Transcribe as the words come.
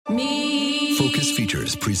Me. Focus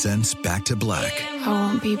Features presents Back to Black. I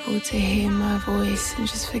want people to hear my voice and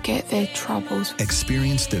just forget their troubles.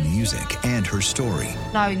 Experience the music and her story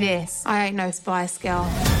Know this, I ain't no Spice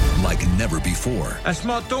Girl. like never before. That's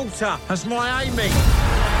my daughter. That's my Amy.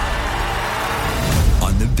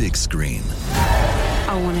 On the big screen.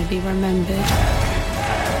 I want to be remembered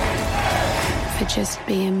for just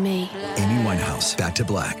being me. Amy Winehouse, Back to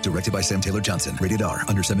Black, directed by Sam Taylor Johnson. Rated R,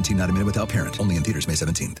 under 17, not a minute without parent. Only in theaters May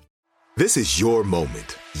 17th. This is your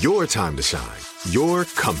moment, your time to shine, your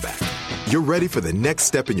comeback. You're ready for the next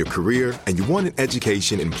step in your career, and you want an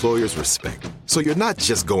education employers respect. So you're not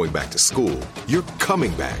just going back to school, you're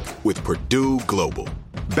coming back with Purdue Global.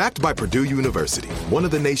 Backed by Purdue University, one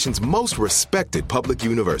of the nation's most respected public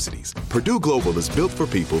universities, Purdue Global is built for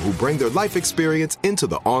people who bring their life experience into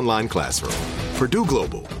the online classroom. Purdue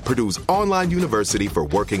Global, Purdue's online university for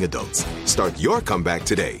working adults. Start your comeback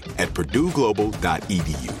today at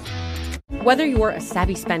purdueglobal.edu. Whether you're a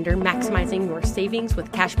savvy spender maximizing your savings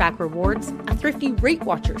with cashback rewards, a thrifty rate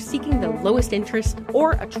watcher seeking the lowest interest,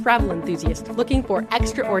 or a travel enthusiast looking for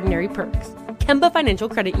extraordinary perks, Kemba Financial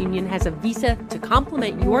Credit Union has a visa to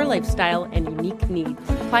complement your lifestyle and unique needs.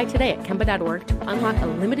 Apply today at Kemba.org to unlock a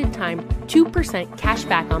limited time 2% cash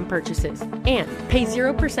back on purchases and pay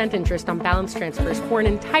 0% interest on balance transfers for an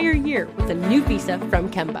entire year with a new visa from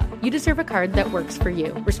Kemba. You deserve a card that works for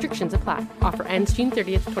you. Restrictions apply. Offer ends June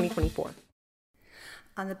 30th, 2024.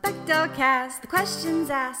 On the Bechdel cast, the questions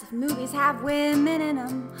asked if movies have women in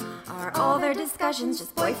them. Are all their discussions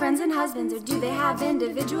just boyfriends and husbands, or do they have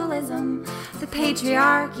individualism? The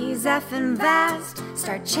patriarchy's effing vast.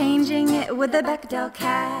 Start changing it with the Bechdel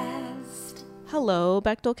cast. Hello,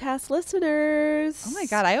 Bechdel cast listeners. Oh my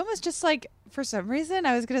God, I almost just for some reason,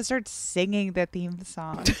 I was going to start singing the theme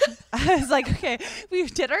song. I was like, okay, we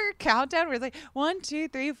did our countdown. We're like 1, 2,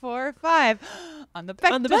 3, 4, 5 on the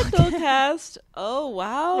Bechdel cast. Oh,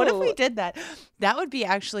 wow. What if we did that? That would be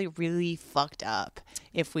actually really fucked up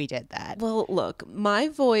if we did that. Well, look, my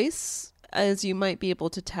voice, as you might be able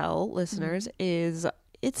to tell, listeners, is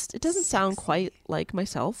it doesn't sound quite like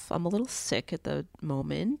myself. I'm a little sick at the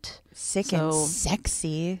moment. Sick and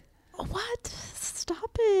sexy. What?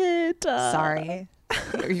 Stop it. Sorry.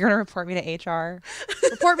 You're going to report me to HR.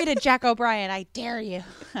 Report me to Jack O'Brien. I dare you.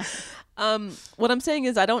 What I'm saying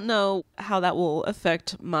is I don't know how that will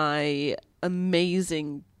affect my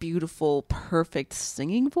amazing, beautiful, perfect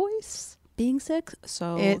singing voice being sick.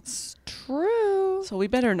 So it's true. So we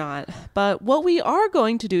better not. But what we are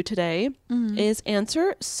going to do today is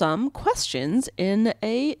answer some questions in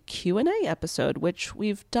a Q&A episode, which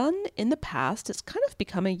we've done in the past. It's kind of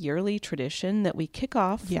become a yearly tradition that we kick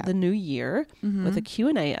off the new year with a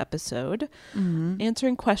Q&A episode,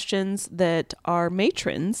 answering questions that our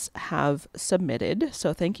matrons have submitted.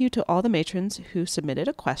 So thank you to all the matrons who submitted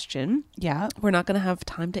a question. Yeah. We're not going to have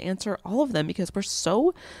time to answer all of them because we're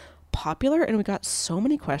so popular and we got so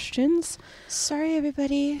many questions. Sorry,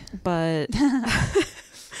 everybody. But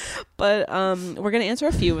we're going to answer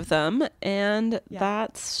a few of them, and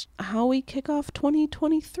that's how we kick off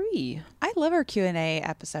 2023. I love our Q&A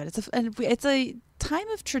episode. It's a time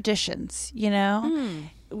of traditions, you know?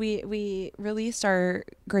 We released our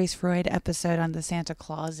Grace Freud episode on the Santa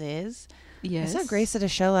Clauses. Yes. I saw Grace at a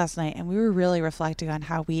show last night, and we were really reflecting on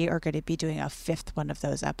how we are going to be doing a 5th one of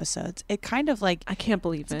those episodes. It kind of I can't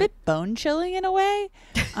believe it's a bit bone chilling in a way.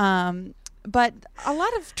 But a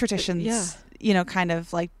lot of traditions, kind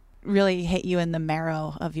of really hit you in the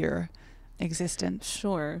marrow of your existence.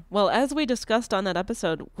 Sure. Well, as we discussed on that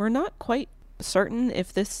episode, we're not quite certain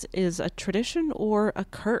if this is a tradition or a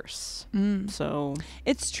curse. So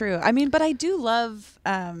it's true. I mean, but I do love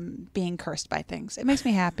being cursed by things. It makes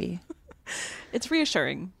me happy. It's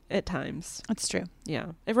reassuring at times. It's true.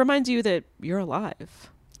 Yeah. It reminds you that you're alive.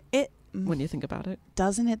 When you think about it.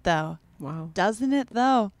 Doesn't it though? Wow. Doesn't it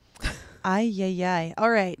though? Ay. All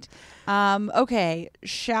right. Okay.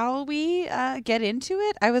 Shall we get into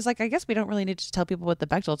it? I was like, I guess we don't really need to tell people what the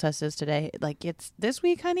Bechdel test is today. It's this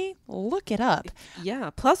week, honey. Look it up.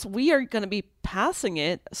 Yeah. Plus, we are going to be passing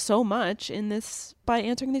it so much in this by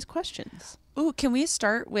answering these questions. Ooh, can we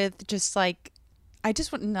start with just I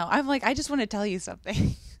just want to tell you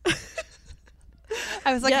something.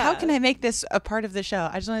 I was like, how can I make this a part of the show?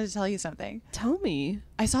 I just wanted to tell you something. Tell me.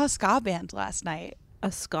 I saw a ska band last night.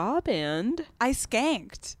 A ska band? I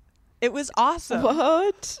skanked. It was awesome.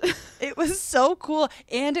 What? It was so cool.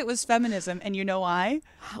 And it was feminism. And you know why?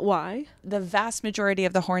 Why? The vast majority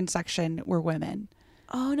of the horn section were women.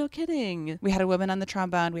 Oh, no kidding. We had a woman on the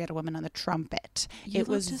trombone. We had a woman on the trumpet. It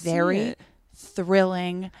was very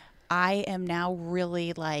thrilling. I am now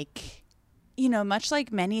really much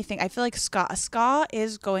like many things, I feel like ska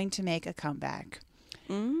is going to make a comeback.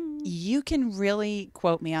 You can really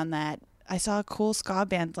quote me on that. I saw a cool ska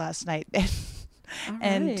band last night,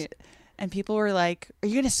 and people were like, "Are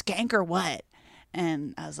you gonna skank or what?"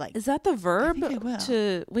 And I was like, "Is that the verb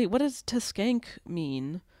to wait? What does to skank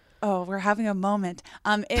mean?" Oh, we're having a moment.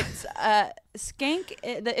 It's skank.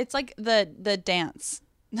 It's like the dance.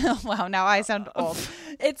 Wow, now I sound old.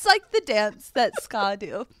 It's like the dance that ska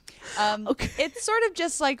do. Okay. It's sort of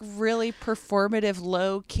just like really performative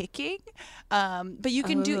low kicking. But you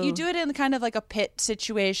can do it in kind of like a pit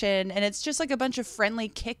situation, and it's just like a bunch of friendly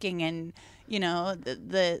kicking, and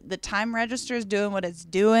the time register is doing what it's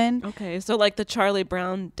doing. Okay, so like the Charlie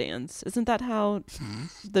Brown dance. Isn't that how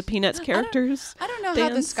the Peanuts characters I don't know dance?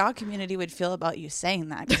 how the ska community would feel about you saying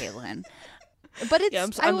that, Caitlin. But it's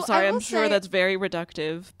I'm sorry. I'm sure that's very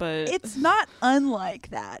reductive, but it's not unlike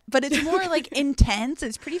that. But it's more like intense.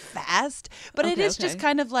 It's pretty fast, but it is just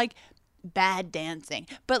kind of like bad dancing.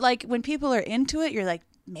 But like when people are into it, you're like,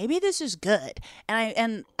 maybe this is good.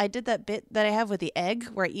 And I did that bit that I have with the egg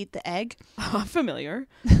where I eat the egg. Oh, I'm familiar.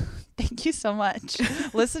 Thank you so much.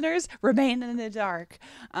 Listeners, remain in the dark.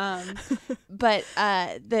 But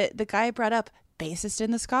the guy brought up bassist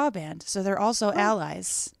in the ska band, so they're also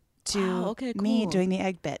allies to me doing the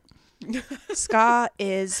egg bit. Ska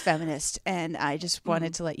is feminist, and I just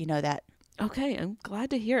wanted to let you know that. Okay, I'm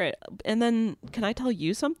glad to hear it. And then can I tell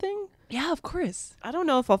you something? Yeah, of course. I don't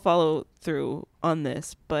know if I'll follow through on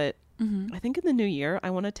this, but I think in the new year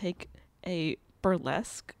I want to take a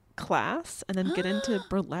burlesque class and then get into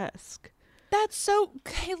burlesque. That's so,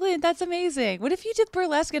 Caitlin, that's amazing. What if you did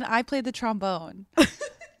burlesque and I played the trombone?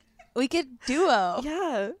 We could duo.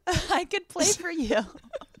 Yeah. I could play for you.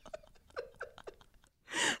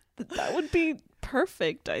 That would be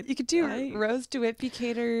perfect. You could do Rose DeWitt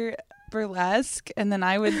Bukater burlesque, and then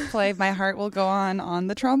I would play My Heart Will Go On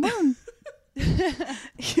the trombone.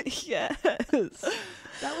 Yes.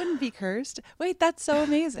 That wouldn't be cursed. Wait, that's so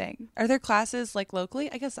amazing. Are there classes like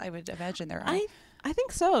locally? I guess I would imagine there are. I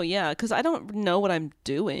think so, yeah, because I don't know what I'm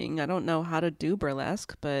doing. I don't know how to do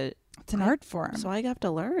burlesque, but it's an art form. So I have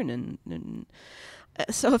to learn. And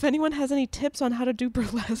so if anyone has any tips on how to do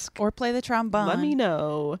burlesque or play the trombone, let me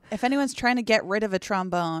know. If anyone's trying to get rid of a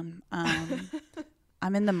trombone,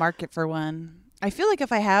 I'm in the market for one. I feel like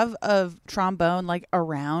if I have a trombone like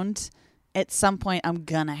around, at some point I'm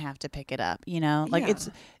gonna have to pick it up. It's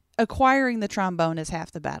acquiring the trombone is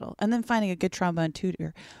half the battle, and then finding a good trombone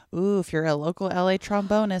tutor. Ooh, if you're a local LA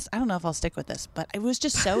trombonist, I don't know if I'll stick with this, but it was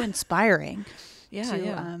just so inspiring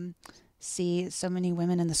to see so many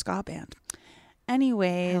women in the ska band.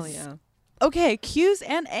 Anyways, hell yeah. Okay, Q's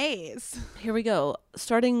and A's. Here we go.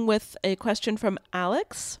 Starting with a question from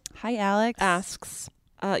Alex. Hi, Alex. Asks,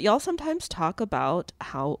 y'all sometimes talk about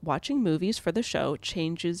how watching movies for the show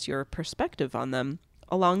changes your perspective on them.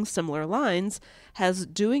 Along similar lines, has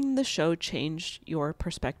doing the show changed your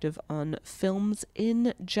perspective on films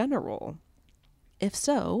in general? If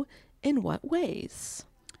so, in what ways?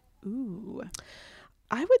 Ooh.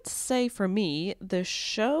 I would say for me, the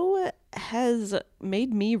show has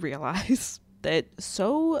made me realize that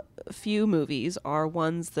so few movies are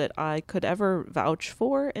ones that I could ever vouch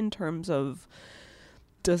for in terms of,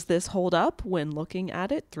 does this hold up when looking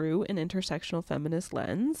at it through an intersectional feminist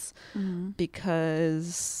lens? Mm-hmm.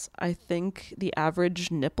 Because I think the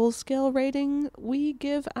average nipple scale rating we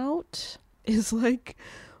give out is like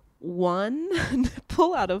 1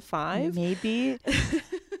 nipple out of 5. Maybe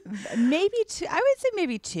 2. I would say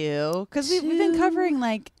maybe 2, because we've been covering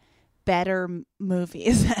like better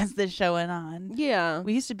movies as the show went on. Yeah,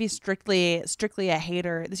 we used to be strictly a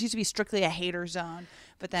hater. This used to be strictly a hater zone,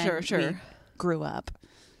 but then we grew up.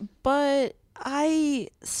 But I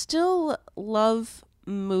still love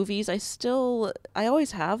movies. I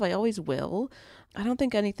always have. I always will. I don't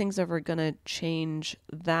think anything's ever gonna change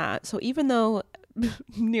that. So even though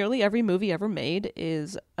nearly every movie ever made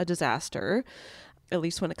is a disaster, at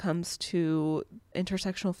least when it comes to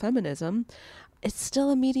intersectional feminism, it's still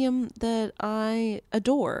a medium that I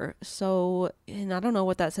adore. So, and I don't know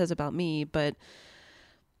what that says about me, but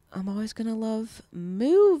I'm always going to love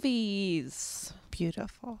movies.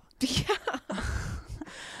 Beautiful. Yeah.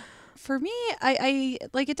 For me, I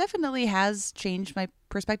like, it definitely has changed my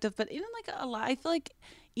perspective, but even like a lot, I feel like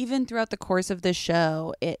even throughout the course of this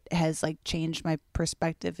show, it has like changed my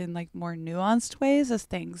perspective in like more nuanced ways as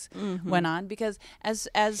things went on, because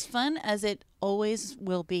as fun as it always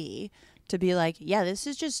will be to be like, yeah, this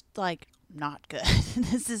is just like not good.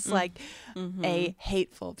 This is like a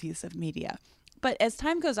hateful piece of media. But as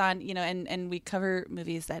time goes on, and we cover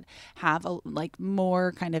movies that have a like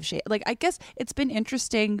more kind of shade. Like, I guess it's been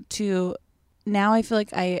interesting to now I feel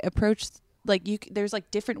like I approach like there's like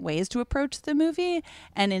different ways to approach the movie,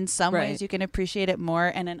 and in some ways you can appreciate it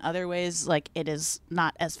more, and in other ways like it is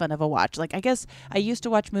not as fun of a watch. Like I guess I used to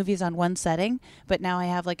watch movies on one setting, but now I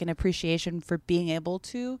have like an appreciation for being able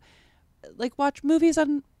to like watch movies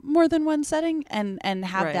on more than one setting and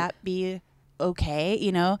have that be okay,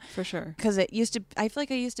 you know, for sure. Because I feel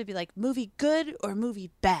like I used to be like movie good or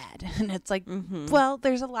movie bad, and it's like, well,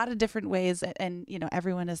 there's a lot of different ways, and you know,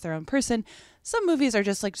 everyone is their own person. Some movies are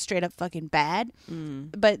just like straight up fucking bad,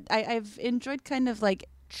 but I've enjoyed kind of like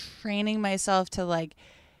training myself to like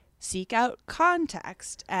seek out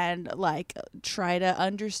context and like try to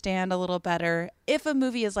understand a little better if a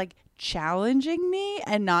movie is like challenging me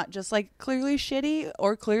and not just like clearly shitty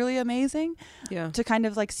or clearly amazing. To kind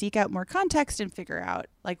of like seek out more context and figure out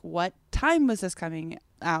like what time was this coming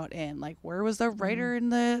out in, like where was the writer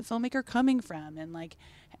and the filmmaker coming from, and like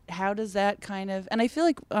how does that kind of, and I feel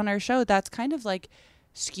like on our show that's kind of like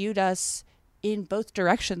skewed us in both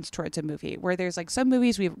directions towards a movie, where there's like some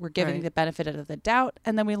movies we're giving the benefit of the doubt,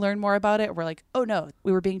 and then we learn more about it. We're like, oh no,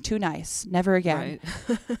 we were being too nice, never again.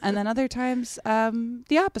 And then other times,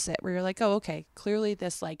 the opposite, where you're like, oh, okay, clearly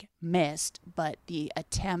this like missed, but the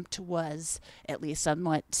attempt was at least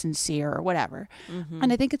somewhat sincere or whatever.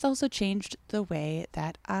 And I think it's also changed the way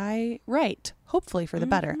that I write, hopefully for the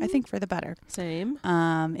better. I think for the better. Same.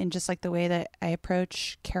 In just like the way that I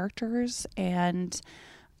approach characters, and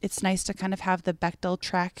it's nice to kind of have the Bechdel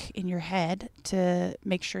track in your head to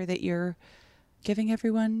make sure that you're giving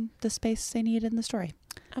everyone the space they need in the story.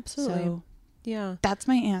 Absolutely. So, yeah. That's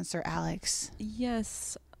my answer, Alex.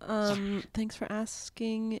 Yes. Thanks for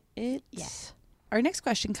asking it. Yeah. Our next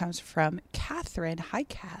question comes from Catherine. Hi,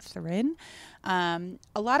 Catherine. A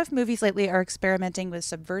lot of movies lately are experimenting with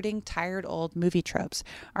subverting tired old movie tropes.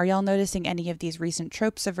 Are y'all noticing any of these recent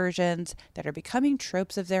trope subversions that are becoming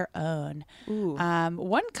tropes of their own?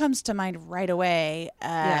 One comes to mind right away,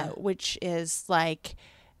 which is like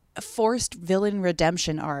a forced villain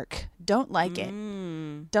redemption arc. Don't like it.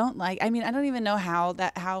 Don't like. I mean, I don't even know how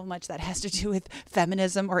much that has to do with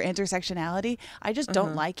feminism or intersectionality. I just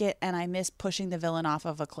don't like it, and I miss pushing the villain off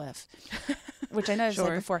of a cliff, which I know I've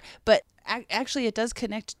said before. But actually, it does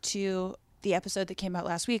connect to the episode that came out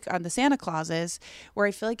last week on the Santa Clauses, where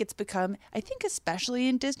I feel like it's become, I think especially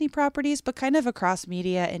in Disney properties, but kind of across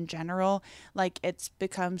media in general, like it's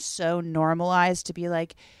become so normalized to be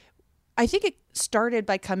like, I think it started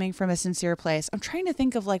by coming from a sincere place. I'm trying to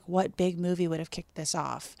think of like what big movie would have kicked this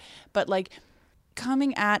off, but like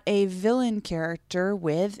coming at a villain character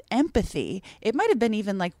with empathy. It might have been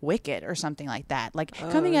even like Wicked or something like that. Like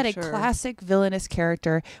coming at a classic villainous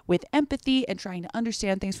character with empathy and trying to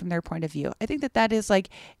understand things from their point of view. I think that is like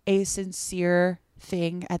a sincere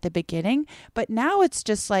thing at the beginning, but now it's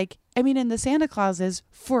just like, I mean, in the Santa Clauses,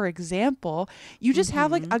 for example, you just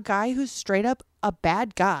have like a guy who's straight up a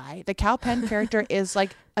bad guy. The Kal Penn character is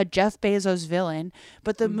like a Jeff Bezos villain,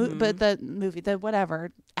 but the movie, the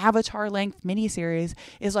whatever Avatar length miniseries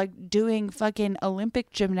is like doing fucking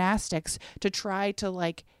Olympic gymnastics to try to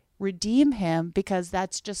like redeem him, because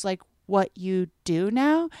that's just like what you do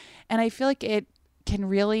now. And I feel like it can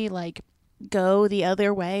really like go the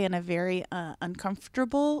other way in a very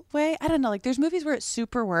uncomfortable way. I don't know, like there's movies where it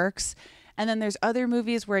super works, and then there's other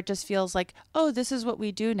movies where it just feels like, oh, this is what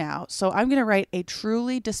we do now, so I'm gonna write a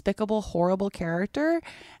truly despicable, horrible character,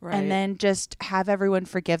 and then just have everyone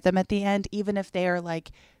forgive them at the end, even if they are like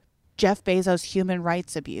Jeff Bezos human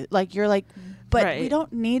rights abuse. Like you're like, but we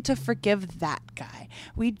don't need to forgive that guy.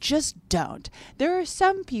 We just don't. There are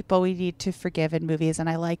some people we need to forgive in movies, and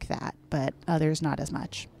I like that, but others not as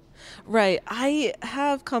much. Right. I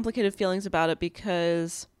have complicated feelings about it,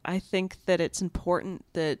 because I think that it's important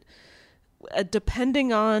that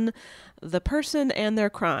depending on the person and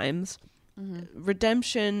their crimes,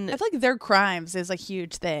 redemption. I feel like their crimes is a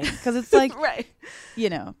huge thing, because it's like, you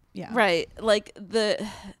know, right. Like the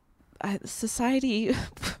society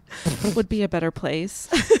would be a better place.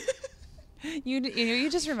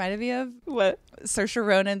 You just reminded me of what Saoirse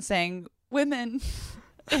Ronan saying, "Women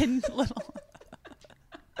in little."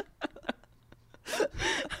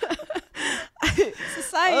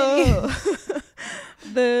 Society.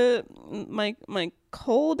 My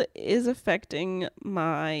cold is affecting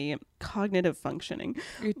my cognitive functioning.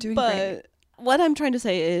 You're doing but great. What I'm trying to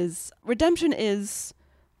say is redemption is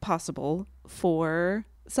possible for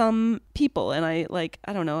some people, and I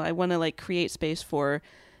don't know, I want to like create space for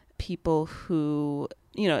people who,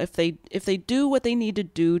 you know, if they do what they need to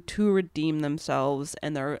do to redeem themselves,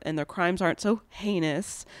 and their crimes aren't so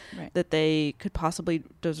heinous that they could possibly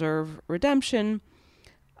deserve redemption,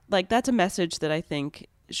 like that's a message that I think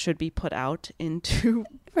should be put out into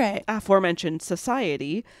right aforementioned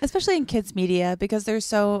society, especially in kids media, because there's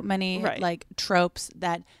so many Right. like tropes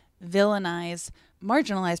that villainize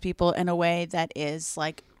marginalized people in a way that is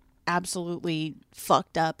like absolutely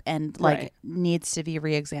fucked up and like Right. needs to be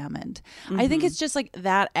re-examined. I think it's just like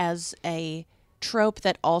that as a trope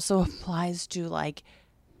that also applies to like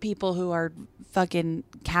people who are fucking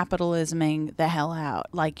capitalisming the hell out.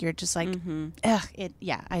 Like you're just like, ugh,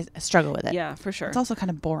 I struggle with it. Yeah, for sure. It's also kind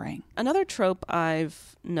of boring. Another trope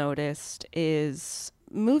I've noticed is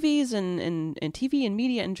movies and TV and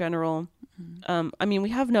media in general. I mean, we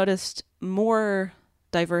have noticed more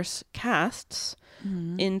diverse casts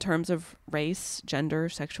in terms of race, gender,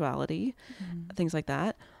 sexuality, things like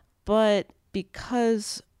that. But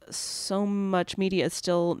because so much media is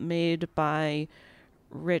still made by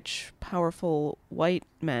rich, powerful white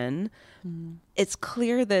men, it's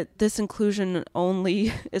clear that this inclusion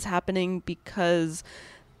only is happening because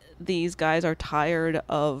these guys are tired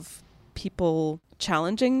of people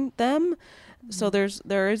challenging them. So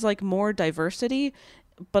there is like more diversity,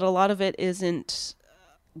 but a lot of it isn't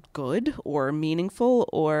good or meaningful,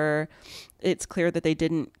 or it's clear that they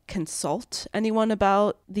didn't consult anyone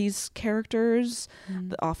about these characters.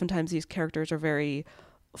 Oftentimes these characters are very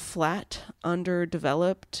flat,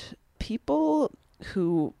 underdeveloped people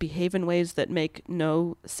who behave in ways that make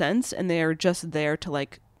no sense, and they are just there to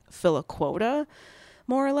like fill a quota,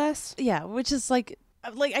 more or less. Yeah, which is like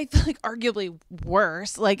I feel like arguably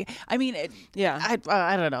worse. Like, I mean, I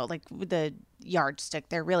don't know, like with the yardstick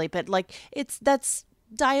there, really, but like that's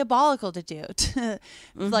diabolical to do, to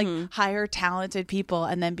like hire talented people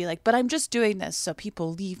and then be like, but I'm just doing this so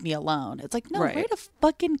people leave me alone. It's like, no, Right. write a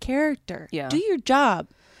fucking character. Yeah. Do your job,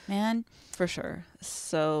 man. For sure.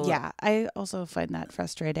 So Yeah, I also find that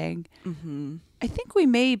frustrating. I think we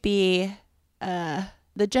may be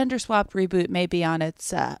the gender swapped reboot may be on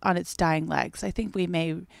its dying legs. I think we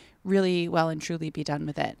may really well and truly be done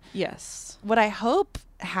with it. Yes. What I hope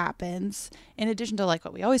happens, in addition to like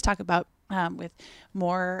what we always talk about with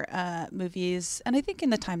more movies, and I think in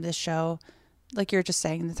the time this show, like you're just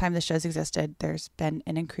saying, in the time this show's existed, there's been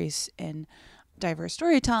an increase in diverse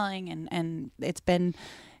storytelling, and it's been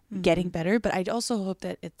getting better. But I also hope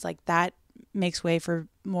that it's like that makes way for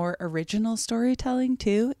more original storytelling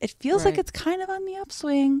too. It feels like Right. it's kind of on the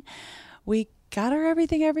upswing. We got our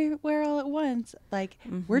everything everywhere all at once. Like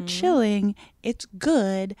we're chilling. It's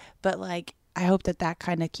good, but like I hope that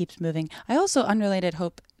kind of keeps moving. I also unrelated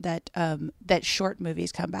hope that that short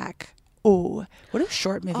movies come back. Oh, what if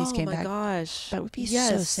short movies came back? Oh my gosh. That would be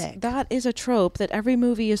so sick. That is a trope that every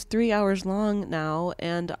movie is 3 hours long now,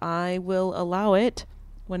 and I will allow it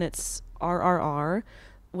when it's RRR,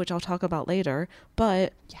 which I'll talk about later.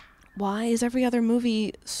 But why is every other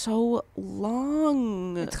movie so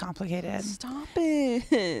long? It's complicated. Stop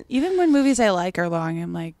it. Even when movies I like are long,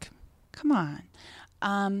 I'm like, come on.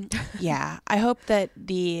 Yeah, I hope that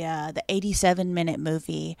the 87-minute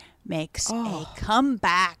movie makes a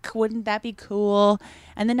comeback. Wouldn't that be cool?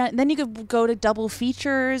 And then you could go to double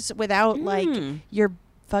features without like your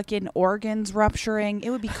fucking organs rupturing. It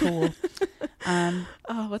would be cool.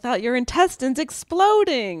 Without your intestines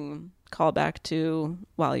exploding. Call back to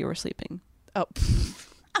While You Were Sleeping. Oh.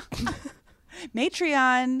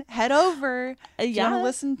 Matreon, head over. You want to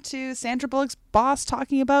listen to Sandra Bullock's boss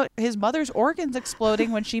talking about his mother's organs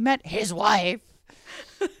exploding when she met his wife.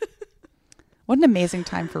 What an amazing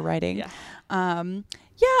time for writing. Yeah.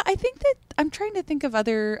 I think that I'm trying to think of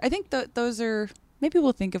other, I think those are, maybe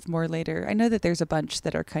we'll think of more later. I know that there's a bunch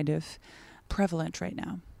that are kind of prevalent right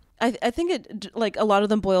now. I think it, like, a lot of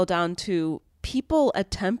them boil down to people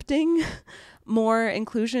attempting more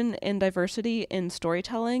inclusion and diversity in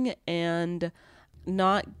storytelling and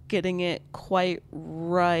not getting it quite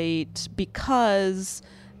right because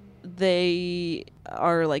they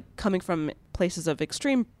are like coming from places of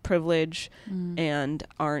extreme privilege and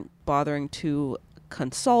aren't bothering to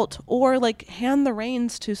consult or like hand the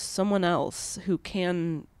reins to someone else who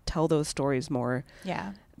can tell those stories more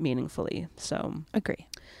meaningfully. So agree.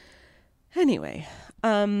 Anyway,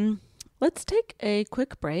 let's take a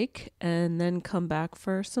quick break and then come back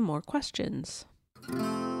for some more questions.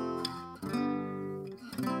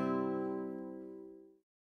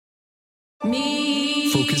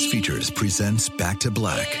 Focus Features presents Back to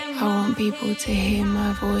Black. I want people to hear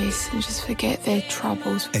my voice and just forget their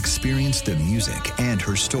troubles. Experience the music and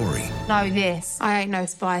her story Know this. I ain't no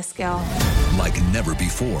Spice Girl. like never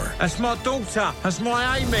before That's my daughter. That's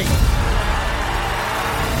my Amy.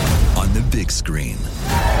 on the big screen.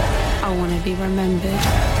 I want to be remembered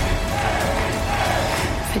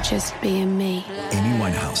for just being me. Amy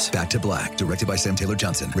Winehouse, Back to Black, directed by Sam Taylor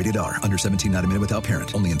Johnson. Rated R, under 17, not a minute without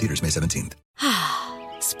parent. Only in theaters May 17th.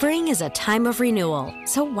 Spring is a time of renewal,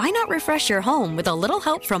 so why not refresh your home with a little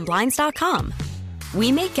help from Blinds.com?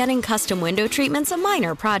 We make getting custom window treatments a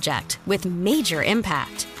minor project with major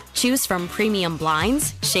impact. Choose from premium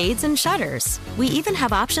blinds, shades, and shutters. We even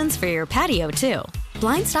have options for your patio, too.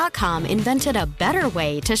 Blinds.com invented a better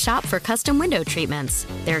way to shop for custom window treatments.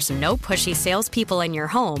 There's no pushy salespeople in your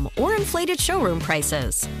home or inflated showroom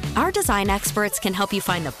prices. Our design experts can help you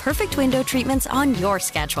find the perfect window treatments on your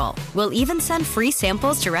schedule. We'll even send free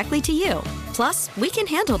samples directly to you. Plus, we can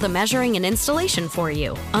handle the measuring and installation for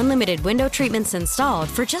you. Unlimited window treatments installed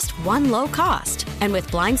for just one low cost. And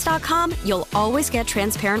with Blinds.com, you'll always get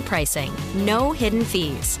transparent pricing. No hidden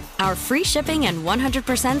fees. Our free shipping and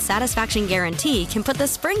 100% satisfaction guarantee can put the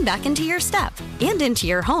spring back into your step and into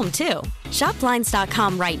your home, too. Shop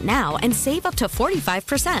Blinds.com right now and save up to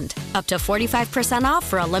 45%. Up to 45% off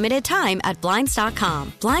for a limited time at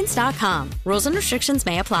Blinds.com. Blinds.com. Rules and restrictions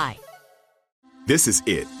may apply. This is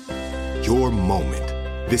it. Your moment.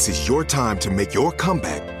 This is your time to make your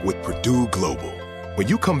comeback with Purdue Global. When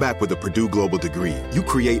you come back with a Purdue Global degree, you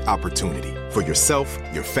create opportunity for yourself,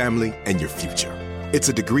 your family, and your future. It's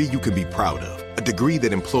a degree you can be proud of, a degree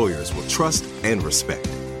that employers will trust and respect.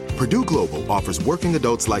 Purdue Global offers working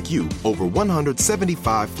adults like you over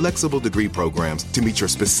 175 flexible degree programs to meet your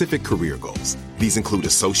specific career goals. These include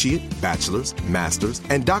associate, bachelor's, master's,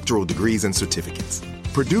 and doctoral degrees and certificates.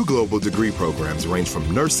 Purdue Global degree programs range from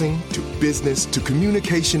nursing to business to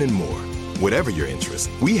communication and more. Whatever your interest,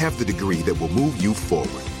 we have the degree that will move you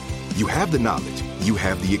forward. You have the knowledge, you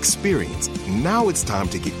have the experience. Now it's time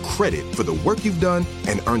to get credit for the work you've done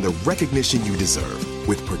and earn the recognition you deserve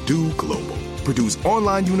with Purdue Global, Purdue's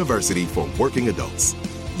online university for working adults.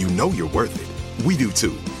 You know you're worth it. We do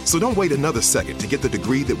too. So don't wait another second to get the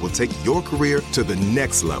degree that will take your career to the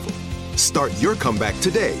next level. Start your comeback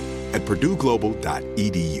today at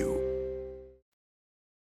purdueglobal.edu.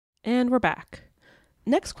 And we're back.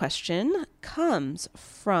 Next question comes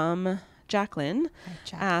from Jacqueline. Hi,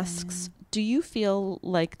 Jacqueline. Asks, do you feel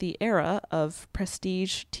like the era of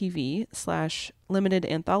prestige TV / limited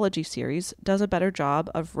anthology series does a better job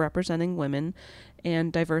of representing women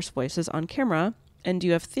and diverse voices on camera? And do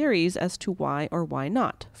you have theories as to why or why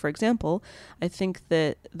not? For example, I think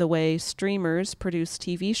that the way streamers produce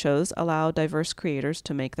TV shows allow diverse creators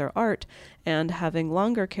to make their art, and having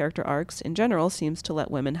longer character arcs in general seems to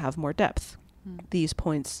let women have more depth. These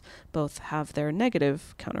points both have their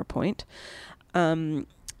negative counterpoint. And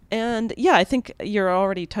yeah, I think you're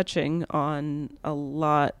already touching on a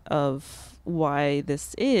lot of why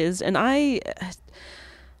this is. And I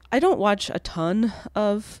don't watch a ton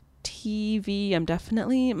of TV. I'm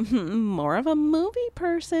definitely more of a movie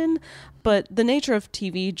person, but the nature of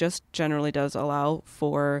TV just generally does allow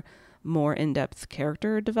for more in-depth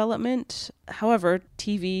character development. However,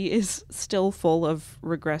 TV is still full of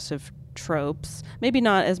regressive tropes, maybe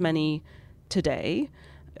not as many today.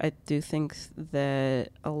 I do think that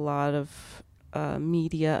a lot of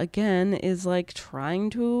media, again, is like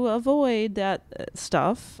trying to avoid that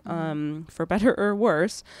stuff, for better or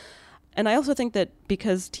worse. And I also think that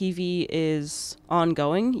because TV is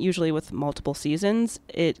ongoing, usually with multiple seasons,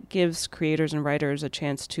 it gives creators and writers a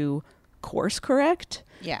chance to course correct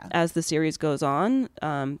as the series goes on,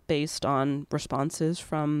 based on responses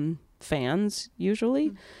from fans,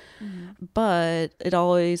 usually. But it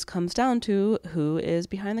always comes down to who is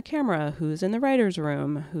behind the camera, who's in the writer's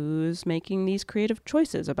room, who's making these creative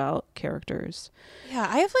choices about characters. Yeah,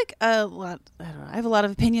 I have like a lot, I don't know, I have a lot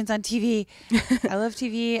of opinions on TV. I love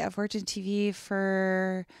TV. I've worked in TV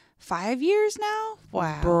for 5 years now.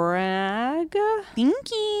 Wow. Brag.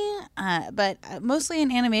 Thank you. But mostly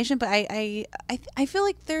in animation, but I feel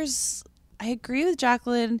like I agree with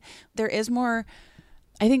Jacqueline. There is more,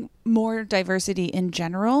 I think, more diversity in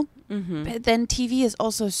general. But then TV is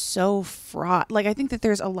also so fraught. Like, I think that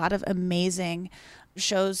there's a lot of amazing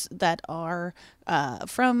shows that are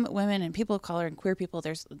from women and people of color and queer people.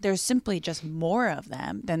 There's simply just more of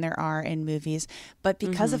them than there are in movies. But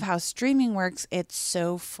because of how streaming works, it's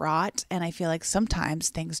so fraught. And I feel like sometimes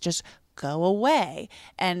things just go away,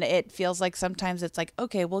 and it feels like sometimes it's like,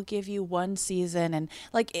 okay, we'll give you one season, and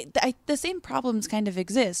like the same problems kind of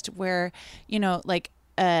exist where, you know, like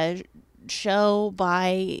a show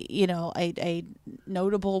by, you know, a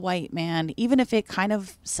notable white man, even if it kind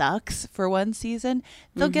of sucks for one season,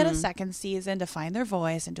 they'll get a second season to find their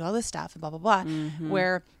voice and do all this stuff and blah blah blah.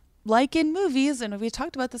 Where like in movies, and we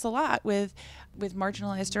talked about this a lot with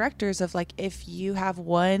marginalized directors, of like, if you have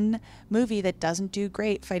one movie that doesn't do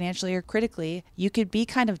great financially or critically, you could be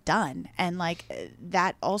kind of done. And like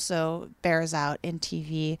that also bears out in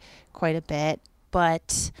TV quite a bit.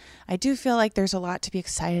 But I do feel like there's a lot to be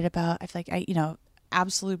excited about. I feel like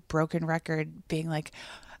absolute broken record being like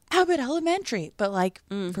Abbott Elementary, but like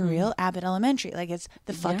for real, Abbott Elementary, like it's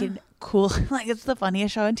the fucking cool, like it's the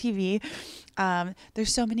funniest show on TV.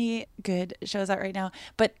 There's so many good shows out right now,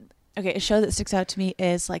 but okay, a show that sticks out to me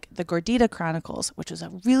is like The Gordita Chronicles, which was a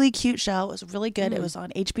really cute show. It was really good. It was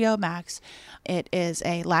on HBO Max. It is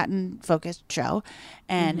a Latin focused show,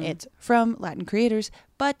 and it's from Latin creators,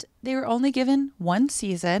 but they were only given one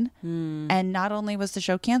season. And not only was the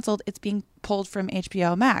show canceled, it's being pulled from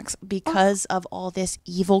HBO Max because of all this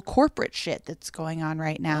evil corporate shit that's going on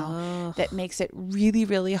right now that makes it really,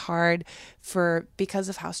 really hard because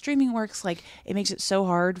of how streaming works. Like, it makes it so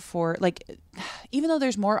hard for, like, even though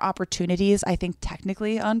there's more opportunities, I think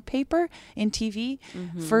technically on paper in TV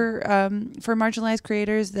for marginalized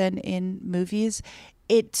creators than in movies,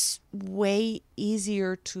 it's way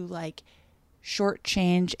easier to like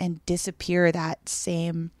shortchange and disappear that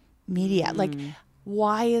same media. Like,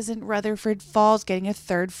 why isn't Rutherford Falls getting a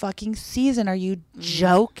third fucking season? Are you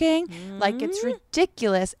joking? Like, it's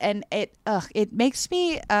ridiculous, and it makes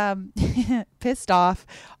me pissed off,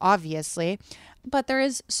 obviously. But there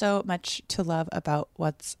is so much to love about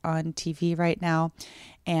what's on TV right now,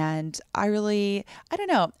 and I don't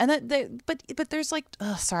know. And but there's like,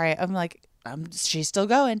 sorry, she's still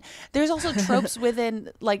going. There's also tropes within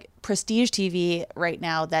like prestige TV right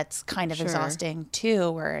now that's kind of exhausting too,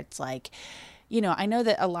 where it's like, I know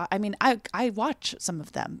that a lot. I mean, I watch some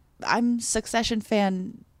of them. I'm Succession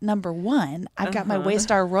fan #1. I've got my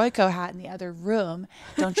Waystar Royco hat in the other room.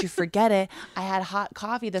 Don't you forget it. I had hot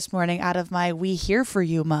coffee this morning out of my We Here For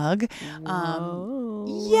You mug.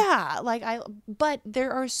 Yeah, but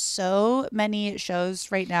there are so many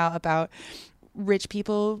shows right now about rich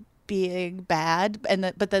people being bad,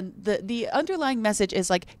 but then the underlying message is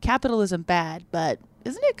like capitalism bad, but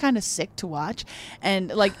isn't it kind of sick to watch? And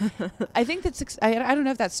like, I think that I don't know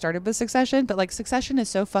if that started with Succession, but like Succession is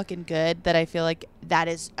so fucking good that I feel like that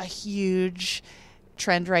is a huge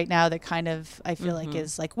trend right now that kind of I feel like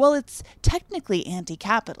is like, well, it's technically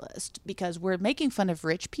anti-capitalist because we're making fun of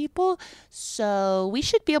rich people, so we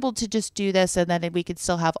should be able to just do this, and then we could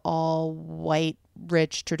still have all white,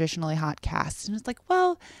 rich, traditionally hot casts. And it's like,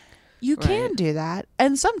 well, you can do that,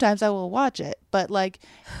 and sometimes I will watch it, but like,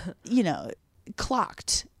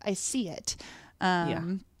 clocked, I see it.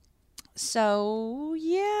 So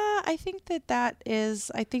yeah, I think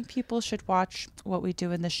I think people should watch What We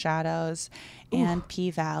Do in the Shadows and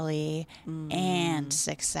P-Valley and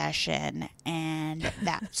Succession, and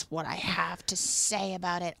that's what I have to say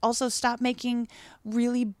about it. Also, stop making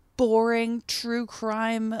really boring true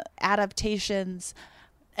crime adaptations.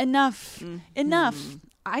 Enough.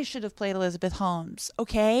 I should have played Elizabeth Holmes,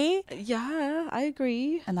 okay? Yeah, I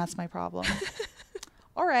agree. And that's my problem.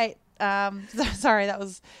 All right. Sorry,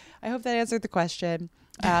 I hope that answered the question.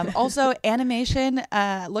 Also, animation,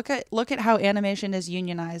 look at how animation is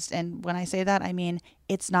unionized. And when I say that, I mean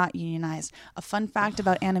it's not unionized. A fun fact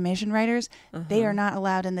about animation writers, they are not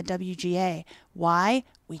allowed in the WGA. Why?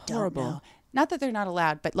 We don't know. Not that they're not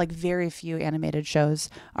allowed, but like very few animated shows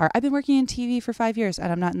are. I've been working in TV for 5 years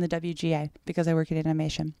and I'm not in the WGA because I work in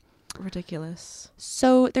animation. Ridiculous.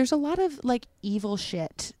 So there's a lot of like evil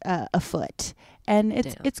shit afoot, and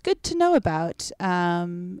it's good to know about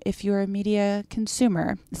if you're a media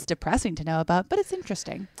consumer. It's depressing to know about, but it's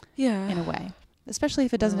interesting. Yeah, in a way, especially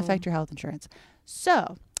if it doesn't affect your health insurance.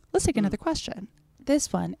 So let's take another question.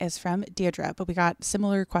 This one is from Deirdre, but we got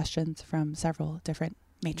similar questions from several different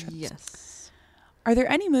matrons. Yes. Are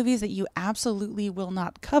there any movies that you absolutely will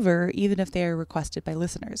not cover, even if they are requested by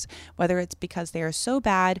listeners? Whether it's because they are so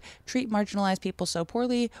bad, treat marginalized people so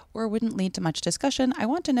poorly, or wouldn't lead to much discussion, I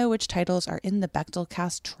want to know which titles are in the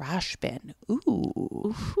Bechdelcast trash bin.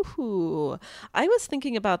 Ooh. I was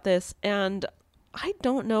thinking about this, and I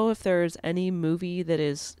don't know if there's any movie that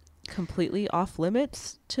is completely off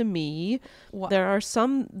limits to me. There are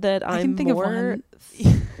some that I can think of one.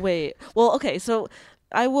 Wait. Well, okay, so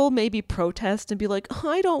I will maybe protest and be like,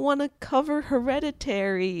 I don't want to cover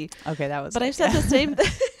Hereditary. Okay, that was. But I said the same.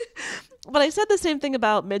 But I said the same thing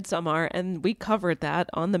about Midsommar, and we covered that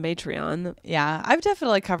on the Matreon. Yeah, I've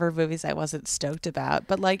definitely covered movies I wasn't stoked about,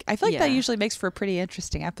 but like I feel like that usually makes for a pretty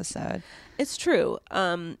interesting episode. It's true.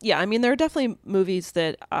 Yeah, I mean, there are definitely movies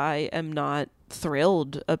that I am not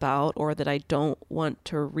thrilled about or that I don't want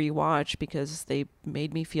to rewatch because they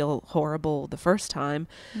made me feel horrible the first time.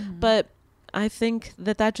 But I think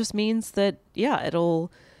that just means that, yeah,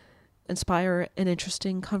 it'll inspire an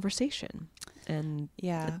interesting conversation. And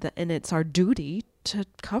and it's our duty to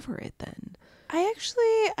cover it then.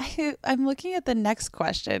 I'm looking at the next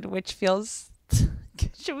question, which feels...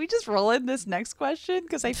 Should we just roll in this next question?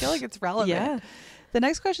 Because I feel like it's relevant. Yeah. The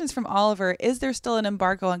next question is from Oliver. Is there still an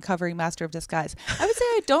embargo on covering Master of Disguise? I would say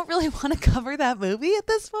I don't really want to cover that movie at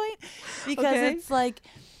this point because it's like,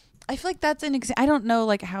 I feel like that's an I don't know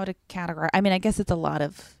like how to categorize. I mean, I guess it's a lot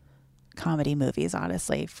of comedy movies,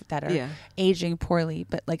 honestly, that are aging poorly.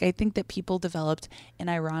 But like, I think that people developed an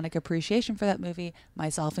ironic appreciation for that movie,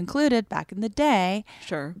 myself included, back in the day.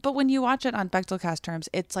 Sure. But when you watch it on Bechtelcast terms,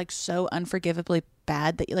 it's like so unforgivably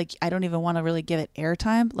bad that like I don't even want to really give it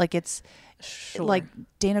airtime. Like it's like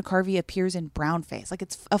Dana Carvey appears in brownface. Like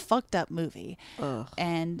it's a fucked up movie. Ugh.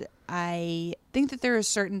 And I think that there are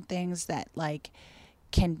certain things that like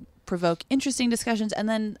can provoke interesting discussions, and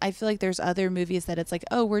then I feel like there's other movies that it's like,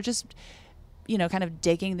 oh, we're just, you know, kind of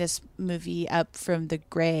digging this movie up from the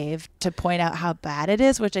grave to point out how bad it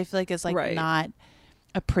is, which I feel like is like not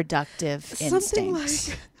a productive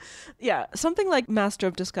instinct. Something like Master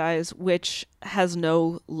of Disguise, which has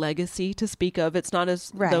no legacy to speak of. It's not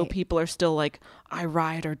as though people are still like, I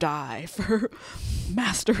ride or die for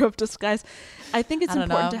Master of Disguise. I think it's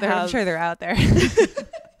important to have... I'm sure they're out there.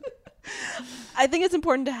 I think it's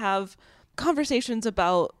important to have conversations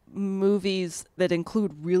about movies that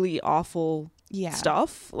include really awful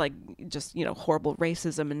stuff, like just, you know, horrible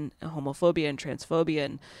racism and homophobia and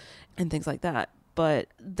transphobia and things like that. But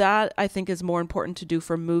that I think is more important to do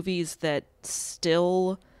for movies that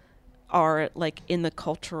still are like in the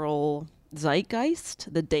cultural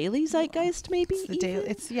zeitgeist, the daily zeitgeist, maybe.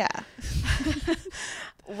 It's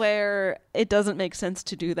where it doesn't make sense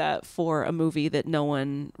to do that for a movie that no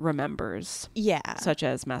one remembers. Yeah. Such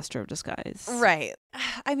as Master of Disguise. Right.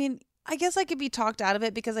 I mean, I guess I could be talked out of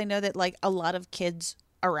it because I know that like a lot of kids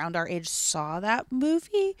around our age saw that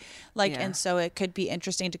movie. Like, and so it could be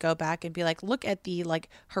interesting to go back and be like, look at the like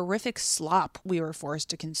horrific slop we were forced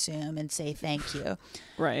to consume and say thank you.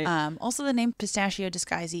 Right. Also, the name Pistachio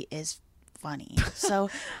Disguisey is funny. So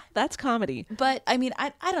that's comedy. But I mean,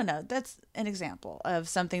 I don't know. That's an example of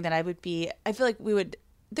something that I feel like we would,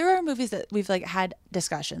 there are movies that we've like had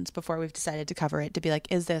discussions before we've decided to cover it to be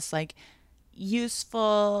like, is this like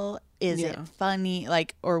useful? Is it funny?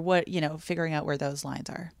 Like, or what, you know, figuring out where those lines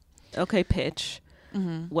are. Okay, pitch.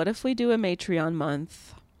 Mm-hmm. What if we do a Matreon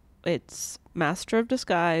month? It's Master of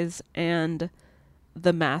Disguise and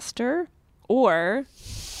The Master, or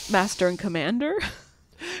Master and Commander.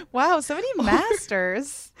 Wow, so many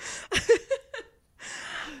masters.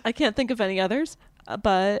 I can't think of any others,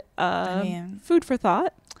 but I mean, food for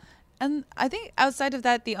thought. And I think outside of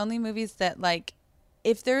that, the only movies that like,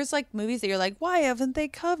 if there's like movies that you're like, why haven't they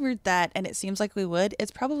covered that? And it seems like we would,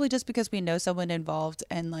 it's probably just because we know someone involved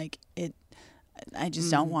and like it, I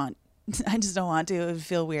just don't want to. It would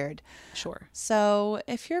feel weird. Sure. So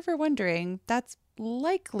if you're ever wondering, that's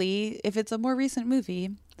likely, if it's a more recent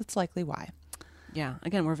movie, that's likely why. Yeah.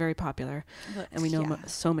 Again, we're very popular and we know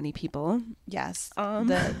so many people. Yes.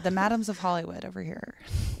 The Madams of Hollywood over here.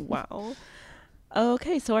 Wow.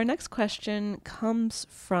 Okay. So our next question comes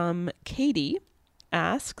from Katie.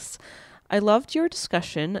 Asks, I loved your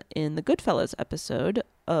discussion in the Goodfellas episode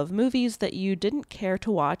of movies that you didn't care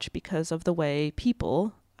to watch because of the way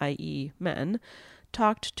people, i.e. men,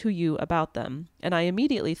 talked to you about them. And I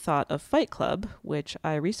immediately thought of Fight Club, which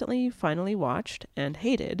I recently finally watched and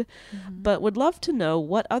hated, but would love to know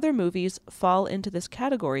what other movies fall into this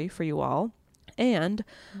category for you all. And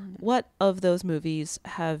what of those movies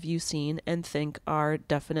have you seen and think are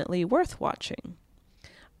definitely worth watching?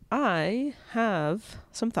 I have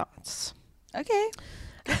some thoughts. Okay.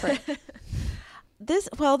 Go for it.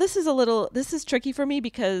 This is tricky for me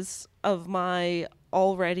because of my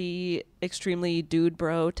already extremely dude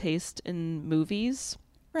bro taste in movies.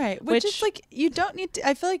 Right. Which is like, you don't need to,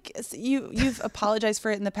 I feel like you've apologized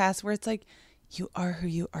for it in the past where it's like, you are who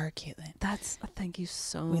you are, Caitlin. Thank you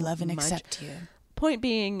so much. We love and accept you. Point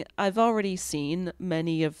being, I've already seen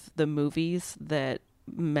many of the movies that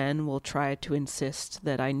men will try to insist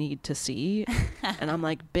that I need to see, and I'm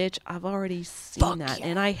like, bitch, I've already seen that,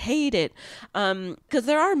 and I hate it. Because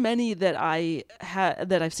there are many that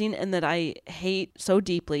I've seen and that I hate so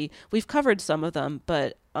deeply. We've covered some of them,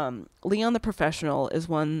 but Leon the Professional is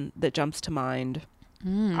one that jumps to mind.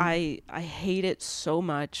 I hate it so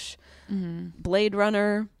much. Blade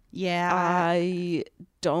Runner. Yeah. I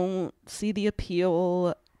don't see the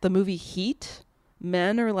appeal. The movie Heat.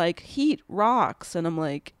 Men are like, heat rocks, and I'm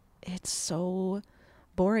like, it's so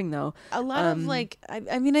boring though. A lot of like,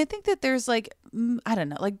 I mean, I think that there's like, I don't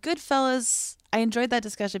know, like Goodfellas. I enjoyed that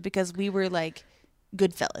discussion because we were like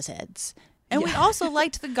Goodfellas heads. And we also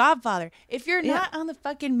liked The Godfather. If you're not on the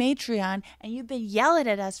fucking Matreon and you've been yelling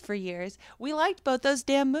at us for years, we liked both those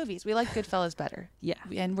damn movies. We liked Goodfellas better. Yeah.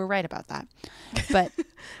 And we're right about that. But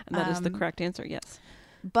and that is the correct answer, yes.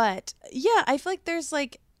 But yeah, I feel like there's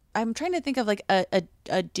like, I'm trying to think of like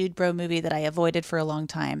a dude bro movie that I avoided for a long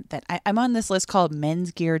time that I'm on this list called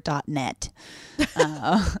mensgear.net.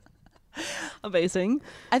 Amazing.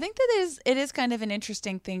 I think that it is kind of an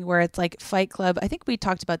interesting thing where it's like Fight Club. I think we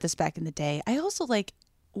talked about this back in the day. I also like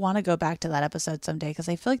want to go back to that episode someday because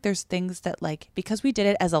I feel like there's things that like, because we did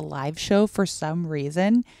it as a live show for some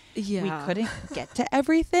reason, we couldn't get to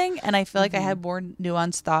everything. And I feel like I had more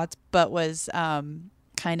nuanced thoughts, but was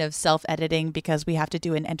kind of self-editing because we have to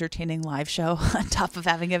do an entertaining live show on top of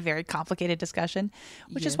having a very complicated discussion,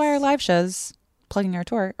 which is why our live shows, plugging our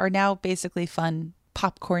tour, are now basically fun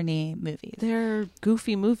popcorny movies. They're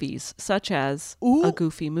goofy movies, such as a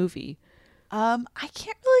Goofy movie. I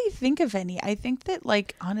can't really think of any. I think that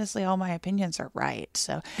like honestly all my opinions are right.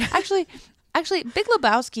 So actually Big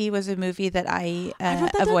Lebowski was a movie that I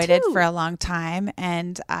avoided for a long time,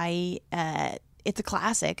 and it's a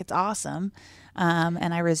classic. It's awesome.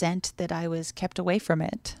 And I resent that I was kept away from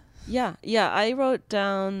it. Yeah, I wrote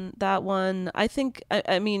down that one. I think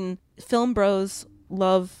I mean film bros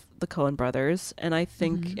love the Coen brothers, and I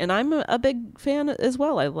think and I'm a big fan as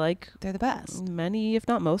well. I like, they're the best, many if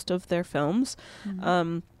not most of their films.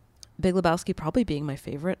 Big Lebowski probably being my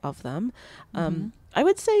favorite of them. I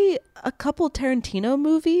would say a couple Tarantino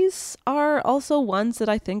movies are also ones that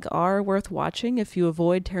I think are worth watching if you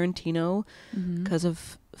avoid Tarantino because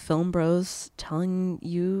of film bros telling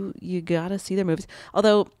you gotta see their movies.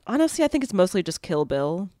 Although honestly I think it's mostly just Kill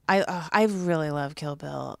Bill. I really love Kill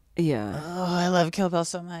Bill. Yeah. Oh, I love Kill Bill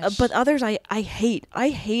so much. But others I hate. I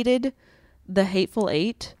hated The Hateful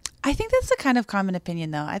Eight. I think that's a kind of common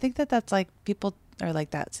opinion though. I think that's like people are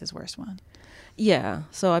like that's his worst one. Yeah,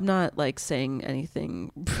 so I'm not like saying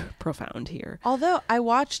anything profound here. Although I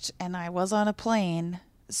watched and I was on a plane,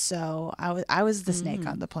 so I was the snake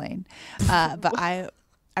on the plane. But I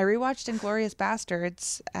rewatched Inglourious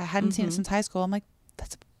Bastards. I hadn't seen it since high school. I'm like,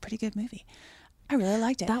 that's a pretty good movie. I really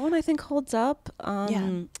liked it. That one I think holds up.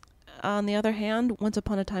 On the other hand, Once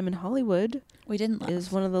Upon a Time in Hollywood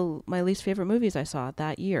is one of my least favorite movies I saw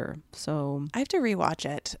that year. So I have to rewatch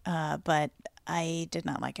it, but I did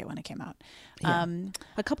not like it when it came out. Yeah.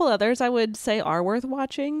 A couple others I would say are worth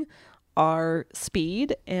watching are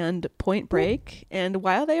Speed and Point Break. And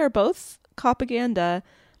while they are both propaganda,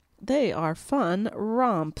 they are fun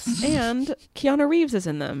romps. And Keanu Reeves is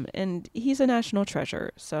in them, and he's a national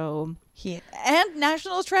treasure. So and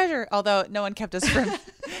National Treasure, although no one kept us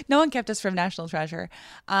from National Treasure.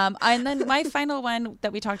 And then my final one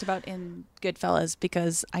that we talked about in Goodfellas,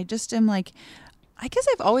 because I just am like, I guess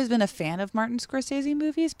I've always been a fan of Martin Scorsese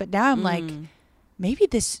movies, but now I'm like, maybe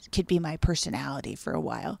this could be my personality for a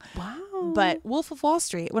while. Wow. But Wolf of Wall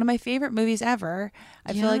Street, one of my favorite movies ever.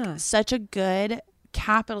 I feel like such a good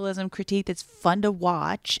capitalism critique that's fun to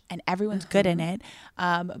watch, and everyone's good in it.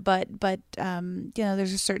 But you know,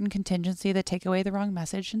 there's a certain contingency that take away the wrong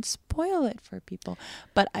message and spoil it for people.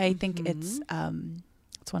 But I think it's one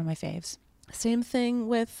of my faves. Same thing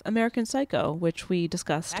with American Psycho, which we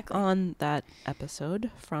discussed on that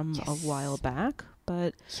episode from a while back.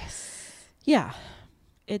 But yeah,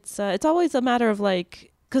 it's always a matter of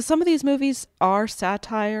like, because some of these movies are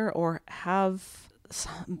satire or have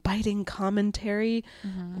some biting commentary,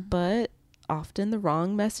 but often the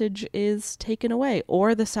wrong message is taken away,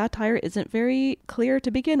 or the satire isn't very clear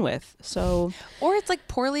to begin with. So, or it's like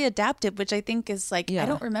poorly adapted, which I think is like, I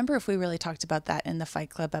don't remember if we really talked about that in the Fight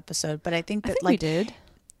Club episode, but I think that we did.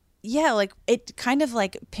 Yeah, like it kind of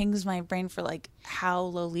like pings my brain for like how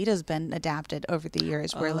Lolita's been adapted over the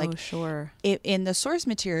years, where in the source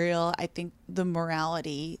material, I think the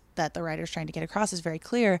morality that the writer's trying to get across is very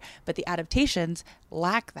clear, but the adaptations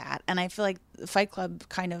lack that. And I feel like Fight Club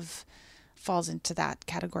kind of falls into that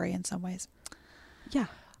category in some ways. Yeah.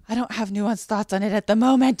 I don't have nuanced thoughts on it at the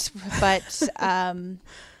moment, but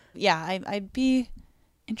yeah, I'd be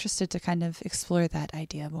interested to kind of explore that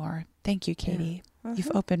idea more. Thank you, Katie. Yeah.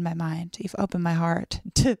 You've opened my mind. You've opened my heart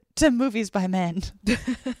to movies by men.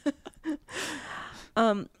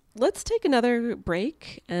 Let's take another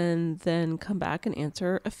break and then come back and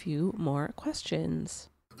answer a few more questions.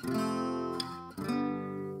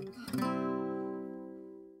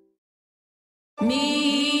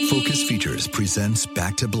 Focus Features presents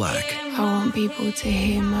Back to Black. I want people to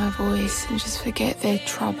hear my voice and just forget their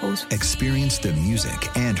troubles. Experience the music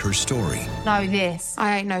and her story Know this,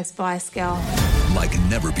 I ain't no Spice Girl. like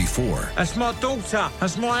never before That's my daughter.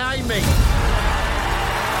 That's my Amy.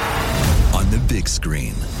 on the big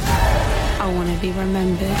screen. I want to be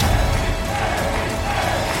remembered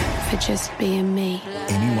for just being me.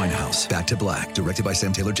 Amy Winehouse, Back to Black, directed by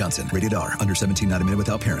Sam Taylor Johnson. Rated R, under 17, not admitted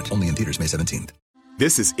without parent. Only in theaters May 17th.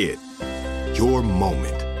 This is it. Your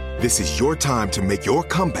moment. This is your time to make your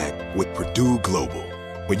comeback with Purdue Global.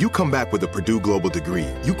 When you come back with a Purdue Global degree,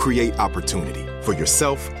 you create opportunity for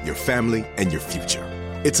yourself, your family, and your future.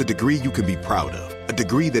 It's a degree you can be proud of, a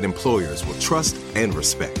degree that employers will trust and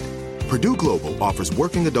respect. Purdue Global offers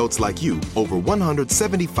working adults like you over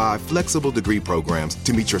 175 flexible degree programs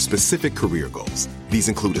to meet your specific career goals. These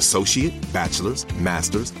include associate, bachelor's,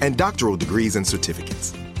 master's, and doctoral degrees and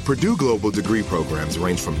certificates. Purdue Global degree programs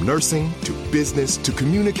range from nursing to business to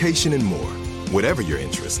communication and more. Whatever your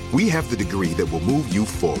interest, we have the degree that will move you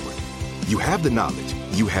forward. You have the knowledge,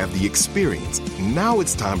 you have the experience. Now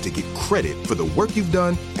it's time to get credit for the work you've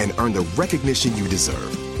done and earn the recognition you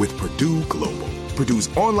deserve with Purdue Global, Purdue's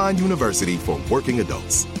online university for working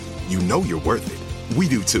adults. You know you're worth it. We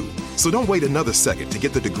do too. So don't wait another second to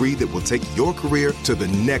get the degree that will take your career to the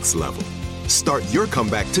next level. Start your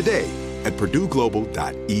comeback today at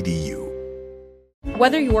purdueglobal.edu.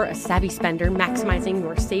 Whether you're a savvy spender maximizing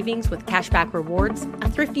your savings with cashback rewards, a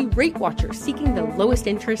thrifty rate watcher seeking the lowest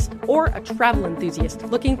interest, or a travel enthusiast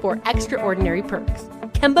looking for extraordinary perks,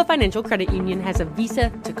 Kemba Financial Credit Union has a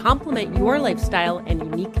visa to complement your lifestyle and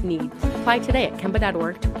unique needs. Apply today at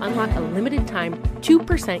Kemba.org to unlock a limited time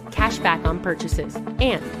 2% cash back on purchases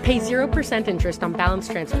and pay 0% interest on balance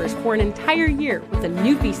transfers for an entire year with a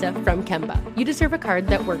new visa from Kemba. You deserve a card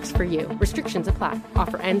that works for you. Restrictions apply.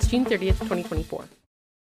 Offer ends June 30th, 2024.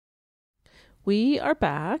 We are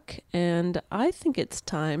back, and I think it's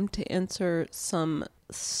time to answer some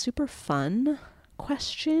super fun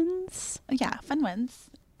questions. Yeah, fun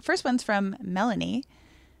ones. First one's from Melanie.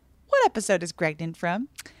 What episode is Gregnan from?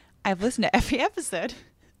 I've listened to every episode.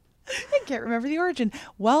 I can't remember the origin.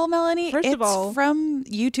 Well, Melanie, First of all, from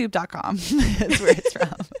youtube.com. That's where it's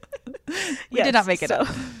from. We did not make it up.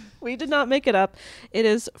 We did not make it up. It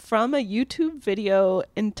is from a YouTube video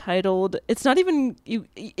entitled, it's not even,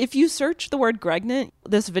 if you search the word Gregnan,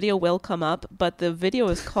 this video will come up, but the video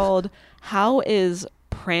is called How is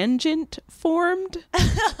Prangent Formed?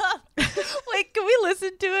 Wait, can we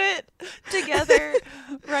listen to it together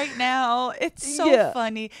right now? It's so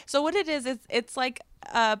funny. So what it is, it's like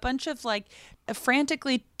a bunch of like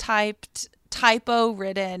frantically typed,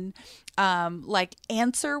 typo-ridden like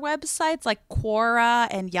answer websites like Quora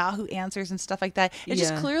and Yahoo Answers and stuff like that. It's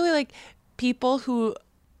just clearly like people who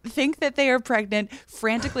think that they are pregnant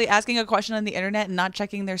frantically asking a question on the internet and not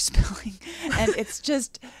checking their spelling. And it's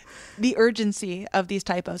just the urgency of these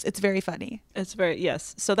typos. It's very funny. It's very,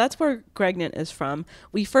 yes. So that's where Gregnan is from.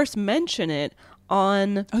 We first mention it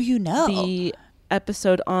on the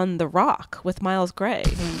episode on The Rock with Miles Gray.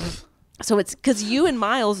 So it's because you and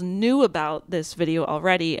Miles knew about this video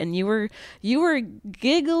already, and you were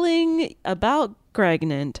giggling about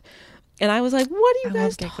Gregnan, and I was like, "What are you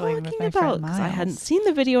guys talking about?" Because I hadn't seen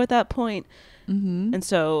the video at that point, and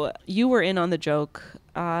so you were in on the joke.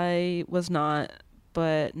 I was not,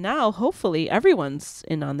 but now hopefully everyone's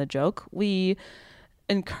in on the joke. We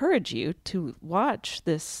encourage you to watch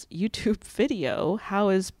this YouTube video, How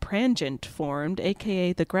is Prangent Formed,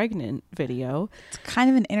 aka the Gregnan video. It's kind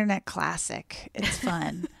of an internet classic. It's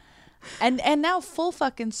fun. and now full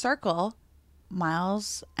fucking circle,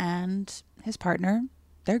 Miles and his partner,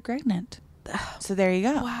 they're Gregnan. So there you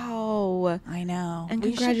go. Wow. I know. And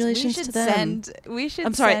congratulations to them.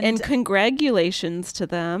 And congratulations to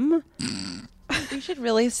them. We should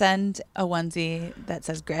really send a onesie that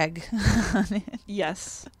says Greg on it.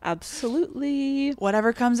 Yes, absolutely.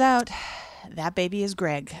 Whatever comes out, that baby is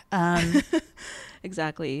Greg.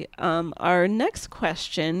 Exactly. Our next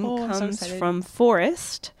question comes from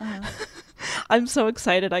Forrest. I'm so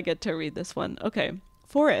excited I get to read this one. Okay.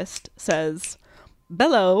 Forrest says,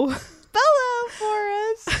 Bello. Bello,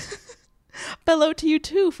 Forrest. Bello to you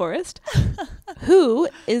too, Forrest. Who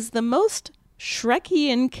is the most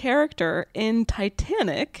Shrekian character in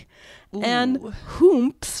Titanic? Ooh. And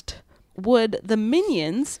whomst would the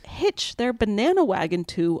minions hitch their banana wagon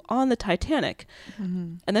to on the Titanic?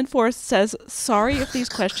 And then Forrest says, sorry if these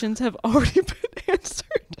questions have already been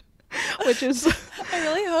answered. Which is I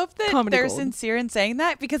really hope that they're gold. sincere in saying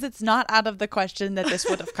that, because it's not out of the question that this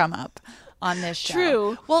would have come up on this show.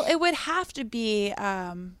 True. Well, it would have to be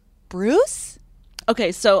Bruce.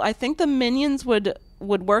 Okay, so I think the minions would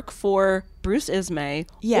would work for Bruce Ismay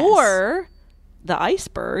Yes. or the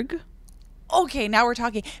iceberg. Okay, now we're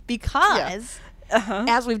talking because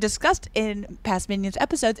as we've discussed in past Minions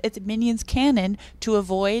episodes, it's Minions canon to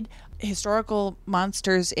avoid historical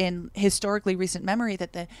monsters in historically recent memory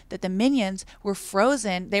that the Minions were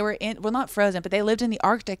frozen. They were not frozen, but they lived in the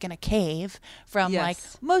Arctic in a cave from like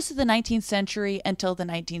most of the 19th century until the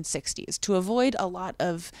 1960s to avoid a lot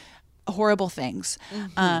of horrible things.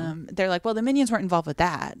 They're like, well, the Minions weren't involved with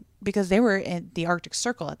that because they were in the Arctic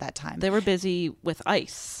Circle at that time. They were busy with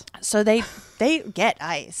ice. So they get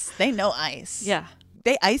ice. They know ice. Yeah.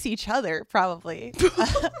 They ice each other, probably.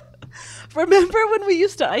 Remember when we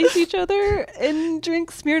used to ice each other and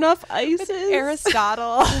drink Smirnoff ices?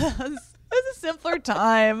 Aristotle. It was a simpler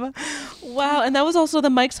time. Wow, and that was also the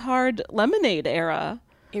Mike's Hard Lemonade era.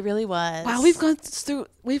 It really was. Wow, we've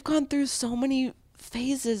gone through so many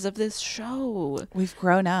phases of this show. We've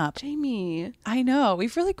grown up. Jamie. I know.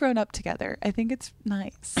 We've really grown up together. I think it's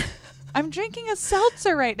nice. I'm drinking a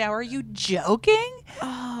seltzer right now. Are you joking?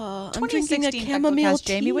 Oh, I'm drinking a 2016 chamomile tea.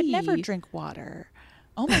 Jamie would never drink water.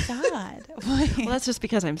 Oh my God. Well, that's just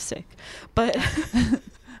because I'm sick. But I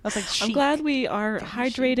was like, I'm glad we are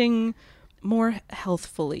hydrating more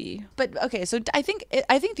healthfully. But okay, so I think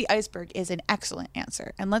the iceberg is an excellent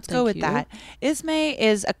answer, and let's go with that. Ismay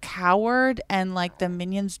is a coward, and like the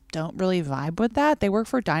Minions don't really vibe with that. They work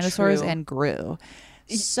for dinosaurs and Gru,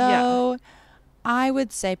 so I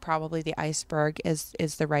would say probably the iceberg is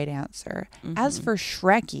the right answer. As for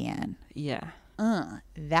Shrekian,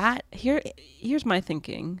 here's my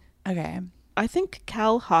thinking. Okay, I think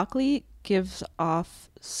Cal Hockley gives off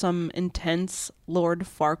some intense Lord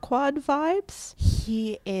Farquaad vibes.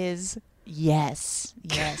 He is, yes,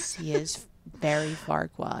 he is very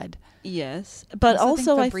Farquaad. Yes, but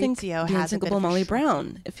also I think Fabrizio the has Unsinkable Molly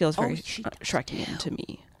Brown. It feels very she Shrekian to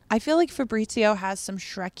me. I feel like Fabrizio has some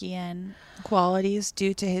Shrekian qualities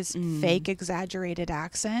due to his fake exaggerated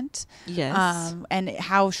accent. Yes. And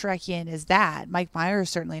how Shrekian is that? Mike Myers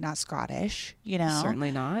is certainly not Scottish, you know.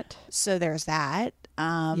 Certainly not. So there's that.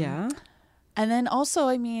 Yeah. And then also,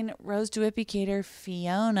 I mean, Rose Duipicator,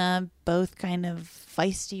 Fiona, both kind of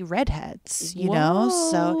feisty redheads, you know?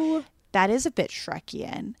 So that is a bit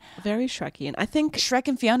Shrekian. Very Shrekian. I think Shrek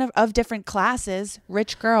and Fiona of different classes,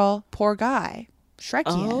 rich girl, poor guy.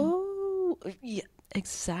 Shrekian. Oh, yeah,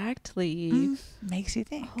 exactly. Makes you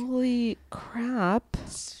think. Holy crap.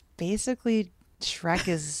 It's basically, Shrek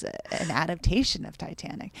is an adaptation of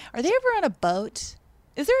Titanic. Are they ever on a boat?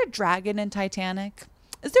 Is there a dragon in Titanic?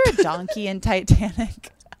 Is there a donkey in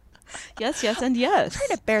Titanic? Yes, and yes. I'm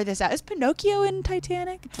trying to bear this out. Is Pinocchio in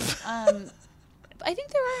Titanic? I think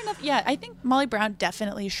there are enough. Yeah, I think Molly Brown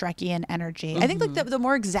definitely Shrekian energy. I think like the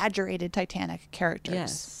more exaggerated Titanic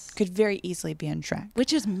characters could very easily be in Shrek.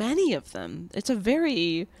 Which is many of them. It's a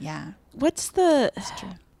very... Yeah. What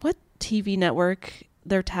TV network,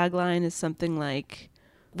 their tagline is something like,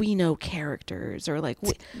 we know characters, or like...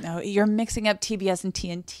 No, you're mixing up TBS and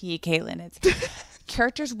TNT, Caitlin. It's...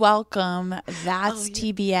 Characters welcome, that's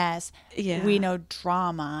TBS. Yeah. We know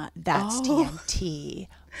drama, that's TNT.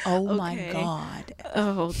 Oh my God.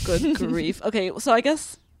 Oh, good grief. Okay, so I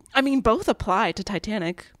guess, I mean, both apply to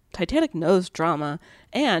Titanic. Titanic knows drama,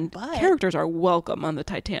 and characters are welcome on the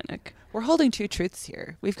Titanic. We're holding two truths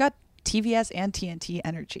here. We've got TBS and TNT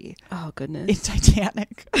energy. Oh, goodness. In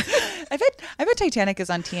Titanic. I bet Titanic is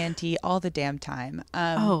on TNT all the damn time.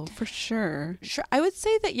 For sure. I would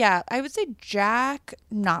say that, I would say Jack,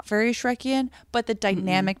 not very Shrekian, but the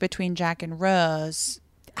dynamic between Jack and Rose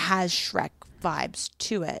has Shrek vibes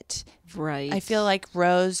to it. Right. I feel like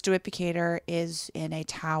Rose Duipicator is in a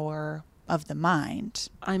tower of the mind.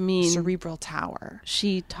 I mean, cerebral tower.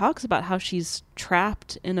 She talks about how she's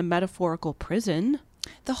trapped in a metaphorical prison.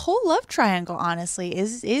 The whole love triangle, honestly,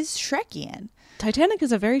 is Shrekian. Titanic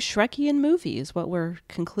is a very Shrekian movie, is what we're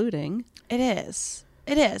concluding. It is.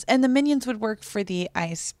 It is. And the Minions would work for the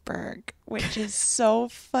iceberg, which is so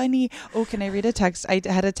funny. Oh, can I read a text? I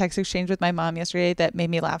had a text exchange with my mom yesterday that made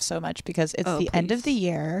me laugh so much because it's the end of the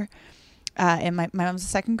year. And my mom's a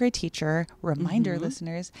second grade teacher, reminder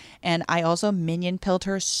listeners. And I also Minion pilled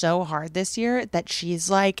her so hard this year that she's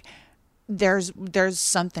like, there's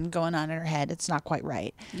something going on in her head. It's not quite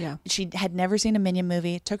right. Yeah. She had never seen a Minion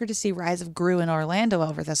movie, took her to see Rise of Gru in Orlando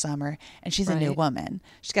over the summer, and she's a new woman.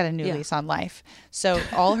 She's got a new lease on life. So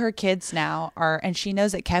all her kids now are, and she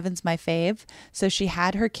knows that Kevin's my fave, so she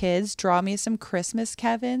had her kids draw me some Christmas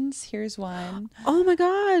Kevins. Here's one. Oh my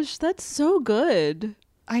gosh, that's so good.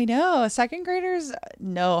 I know. Second graders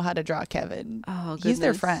know how to draw Kevin. Oh, goodness. He's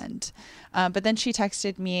their friend. But then she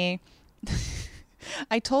texted me...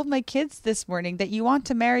 I told my kids this morning that you want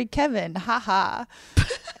to marry Kevin. Ha ha.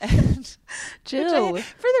 And, Jill. which I,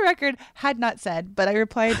 for the record, had not said, but I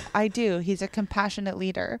replied, I do. He's a compassionate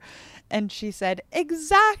leader. And she said,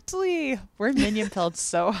 exactly. We're minion pilled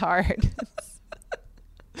so hard.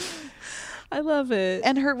 I love it.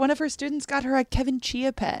 And one of her students got her a Kevin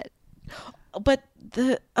Chia pet. But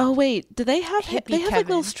do they have Hippie they have like Kevin.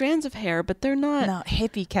 little strands of hair, but they're not. No,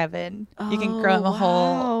 hippie Kevin. You can grow him a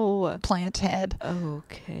whole wow. plant head.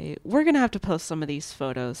 Okay, we're gonna have to post some of these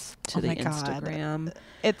photos to Oh the my God. Instagram.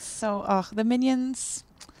 It's so the Minions.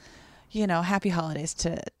 Happy holidays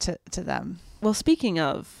to them. Well, speaking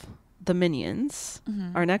of the Minions,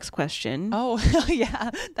 our next question. Oh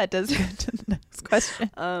yeah, that does go to the next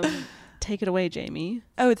question. Take it away, Jamie.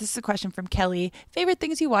 Oh, this is a question from Kelly. Favorite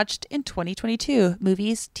things you watched in 2022?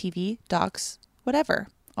 Movies, TV, docs, whatever.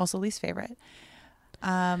 Also least favorite.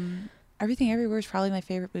 Everything Everywhere is probably my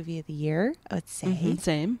favorite movie of the year, I would say.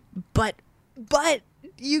 Same. But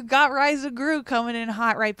you got Rise of Gru coming in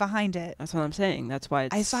hot right behind it. That's what I'm saying. That's why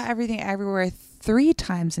I saw Everything Everywhere 3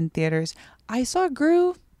 times in theaters. I saw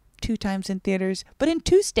Gru 2 times in theaters, but in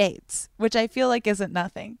 2 states, which I feel like isn't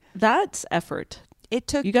nothing. That's effort. It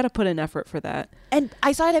took You got to put in effort for that. And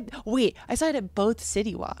I saw it at both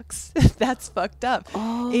City Walks. That's fucked up.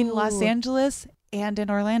 In Los Angeles and in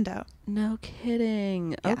Orlando. No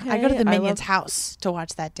kidding. Yeah, Okay. I go to the Minions house to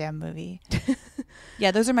watch that damn movie.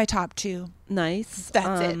 Yeah, those are my top 2. Nice.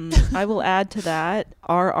 That's it. I will add to that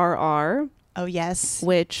RRR. Oh, yes.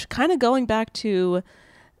 Which, kind of going back to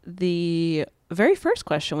the very first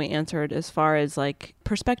question we answered as far as like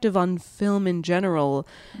perspective on film in general,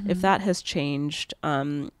 if that has changed,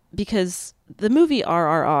 because the movie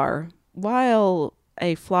RRR, while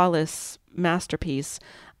a flawless masterpiece,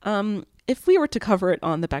 if we were to cover it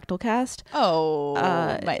on the Bechdel cast,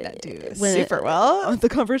 might not do super well. The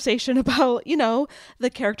conversation about, the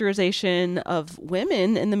characterization of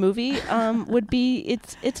women in the movie would be,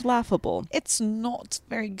 it's laughable. It's not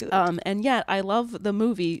very good. And yet I love the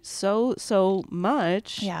movie so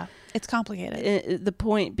much. Yeah, it's complicated. The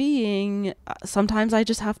point being, sometimes I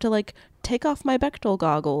just have to like take off my Bechdel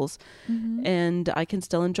goggles and I can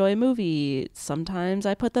still enjoy a movie. Sometimes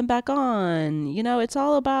I put them back on. It's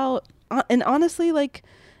all about... And honestly, like,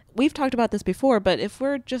 we've talked about this before, but if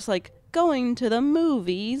we're just like going to the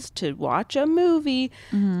movies to watch a movie,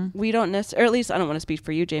 we don't necessarily, or at least I don't want to speak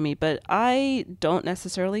for you, Jamie, but I don't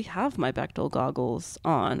necessarily have my Bechdel goggles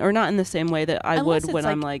on, or not in the same way that I would when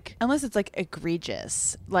I'm like... Unless it's like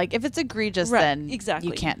egregious. Like if it's egregious, Right, then exactly.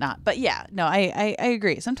 you can't not. But yeah, no, I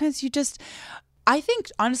agree. Sometimes you just... I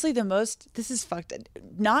think, honestly, this is fucked.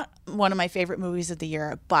 Not one of my favorite movies of the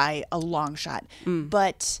year by a long shot,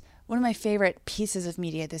 but... One of my favorite pieces of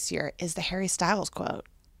media this year is the Harry Styles quote.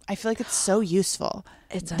 I feel like it's so useful.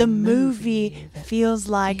 The movie feels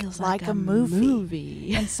like a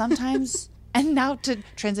movie. And sometimes, and now to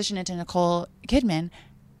transition into Nicole Kidman,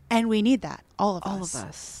 and we need that, all of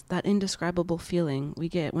us. That indescribable feeling we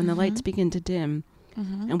get when the lights begin to dim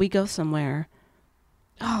and we go somewhere.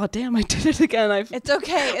 Oh, damn, I did it again. It's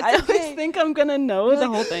okay. I always think I'm going to know the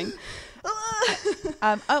whole thing.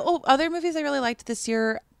 Other movies I really liked this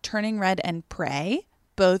year, Turning Red and Prey,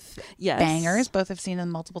 both bangers. Both I've seen them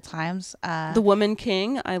multiple times. The Woman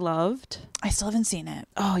King, I loved. I still haven't seen it.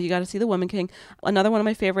 Oh, you got to see The Woman King. Another one of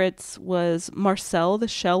my favorites was Marcel, the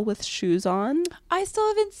Shell with Shoes On. I still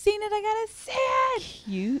haven't seen it. I gotta see it.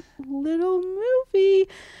 Cute little movie.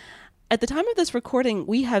 At the time of this recording,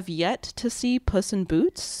 we have yet to see Puss in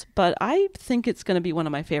Boots, but I think it's going to be one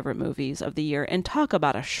of my favorite movies of the year. And talk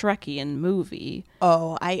about a Shrekian movie.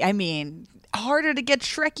 Oh, I mean, harder to get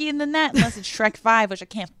Shrekian than that, unless it's Shrek 5, which I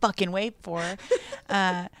can't fucking wait for.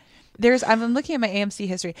 I'm looking at my AMC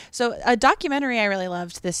history. So a documentary I really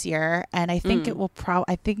loved this year, and I think it will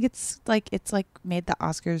I think it's like made the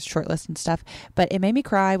Oscars shortlist and stuff, but it made me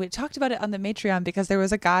cry. We talked about it on the Matreon because there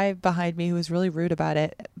was a guy behind me who was really rude about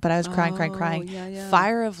it, but I was crying. Yeah.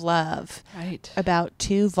 Fire of Love. Right. About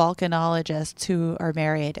 2 volcanologists who are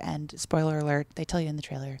married, and spoiler alert, they tell you in the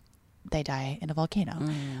trailer, they die in a volcano.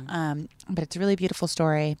 But it's a really beautiful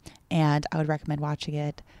story, and I would recommend watching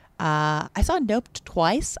it. I saw Nope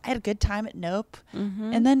twice. I had a good time at Nope.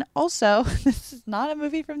 And then also, this is not a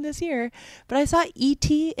movie from this year, but I saw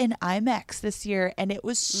E.T. in IMAX this year, and it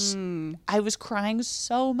was, I was crying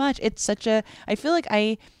so much. It's such a, I feel like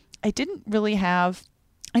I didn't really have,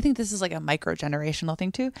 I think this is like a micro-generational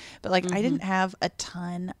thing too, but like I didn't have a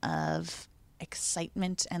ton of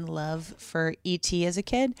excitement and love for E.T. as a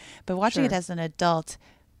kid, but watching it as an adult,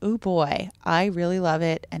 oh boy, I really love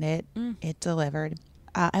it, and it delivered.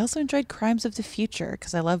 I also enjoyed Crimes of the Future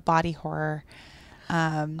because I love body horror.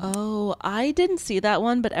 Oh, I didn't see that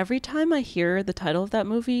one, but every time I hear the title of that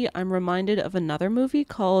movie, I'm reminded of another movie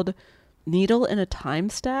called Needle in a Time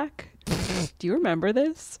Stack. Do you remember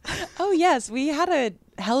this? Oh, yes. We had a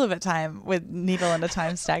hell of a time with Needle in a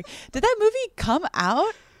Time Stack. Did that movie come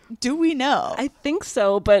out? Do we know? I think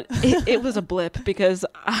so, but it was a blip because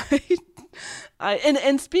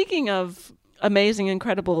and speaking of amazing,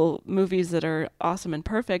 incredible movies that are awesome and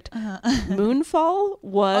perfect, Moonfall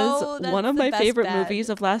was one of my favorite movies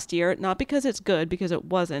of last year. Not because it's good, because it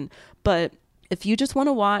wasn't, but if you just want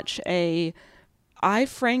to watch a I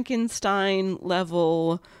Frankenstein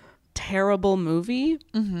level terrible movie,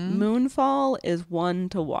 Moonfall is one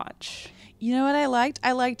to watch. You know what I liked?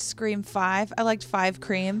 I liked Scream 5. I liked 5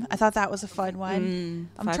 Cream. I thought that was a fun one.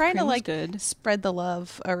 I'm trying to spread the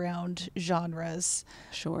love around genres.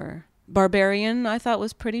 Sure. Barbarian I thought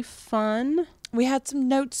was pretty fun. We had some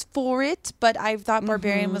notes for it, but I thought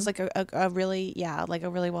Barbarian was like a really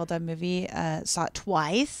well done movie. Saw it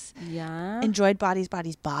twice. Yeah. Enjoyed Bodies.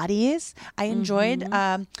 I enjoyed,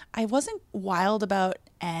 I wasn't wild about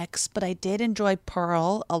X, but I did enjoy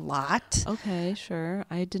Pearl a lot. Okay, sure.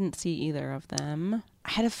 I didn't see either of them.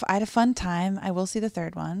 I had a fun time. I will see the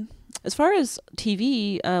third one. As far as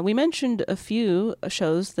TV, we mentioned a few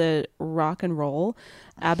shows that rock and roll.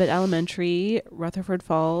 Abbott Elementary, Rutherford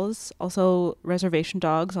Falls, also Reservation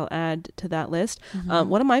Dogs, I'll add to that list.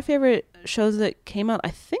 One of my favorite shows that came out, I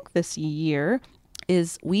think this year,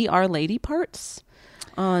 is We Are Lady Parts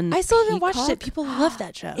on I still haven't Peacock. watched it. People love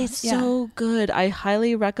that show. It's so good. I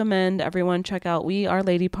highly recommend everyone check out We Are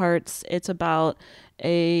Lady Parts. It's about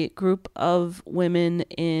a group of women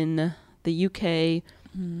in the UK,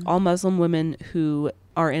 all Muslim women who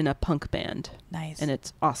are in a punk band. Nice. And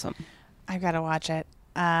it's awesome. I've got to watch it.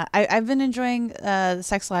 I've been enjoying The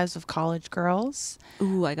Sex Lives of College Girls.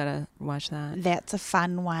 Ooh, I got to watch that. That's a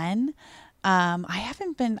fun one. I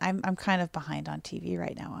haven't been, I'm kind of behind on TV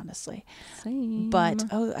right now, honestly. Same. But,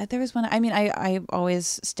 there was one, I mean, I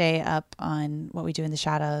always stay up on What We Do in the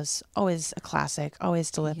Shadows. Always a classic,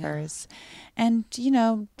 always delivers. Yeah.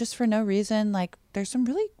 And, just for no reason, like, there's some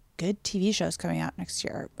really good TV shows coming out next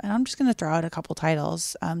year. And I'm just going to throw out a couple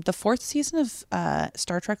titles. The 4th season of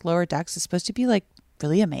Star Trek Lower Decks is supposed to be, like,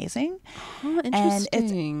 really amazing. Oh,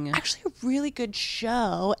 interesting. And it's actually a really good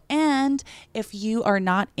show. And if you are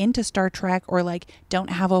not into Star Trek or like don't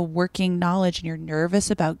have a working knowledge and you're nervous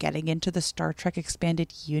about getting into the Star Trek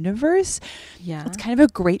expanded universe, it's kind of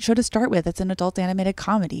a great show to start with. It's an adult animated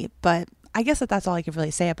comedy, but I guess that's all I could really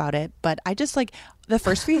say about it. But I just like the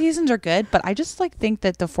first 3 seasons are good, but I just like think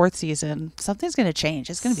that the 4th season, something's going to change.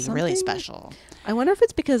 It's going to be really special. I wonder if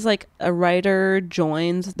it's because like a writer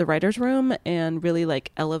joins the writer's room and really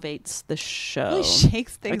like elevates the show. Really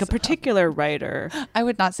shakes things like a particular writer. I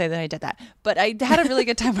would not say that I did that, but I had a really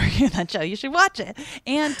good time working on that show. You should watch it.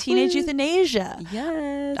 And Teenage Euthanasia.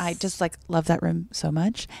 Yes. I just like love that room so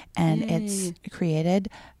much. And it's created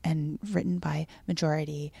and written by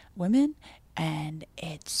majority women. And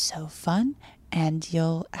it's so fun. And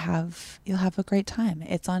you'll have a great time.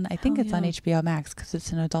 It's on, I think it's on HBO Max because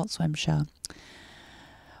it's an Adult Swim show.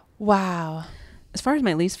 Wow. As far as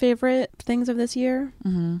my least favorite things of this year,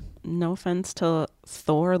 no offense to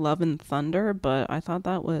Thor, Love and Thunder, but I thought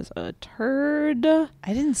that was a turd. I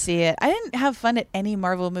didn't see it. I didn't have fun at any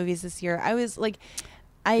Marvel movies this year. I was like,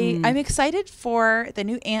 I'm excited for the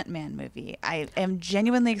new Ant-Man movie. I am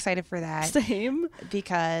genuinely excited for that. Same.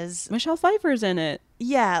 Because Michelle Pfeiffer's in it.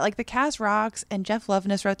 Yeah, like the cast rocks, and Jeff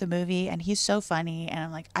Loveness wrote the movie, and he's so funny, and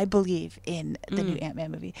I'm like, I believe in the new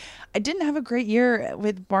Ant-Man movie. I didn't have a great year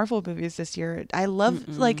with Marvel movies this year. I love,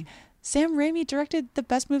 like, Sam Raimi directed the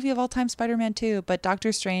best movie of all time, Spider-Man 2, but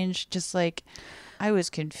Doctor Strange, just like, I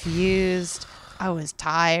was confused. I was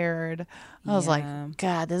tired. I was like,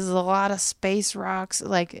 God, this is a lot of space rocks.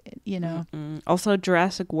 Like, Also,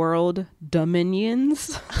 Jurassic World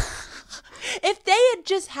Dominions. If they had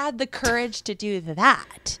just had the courage to do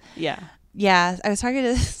that. Yeah, I was talking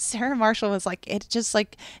to Sarah Marshall, was like, it just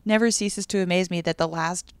like never ceases to amaze me that the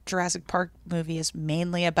last Jurassic Park movie is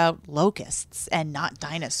mainly about locusts and not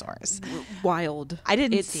dinosaurs. Wild. I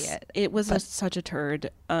didn't see it. It was such a turd.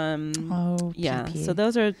 Yeah, PP. so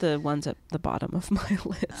those are the ones at the bottom of my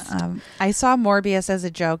list. I saw Morbius as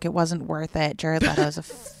a joke. It wasn't worth it. Jared Leto's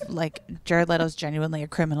Jared Leto's genuinely a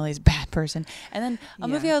criminally bad person. And then a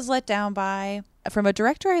movie I was let down by from a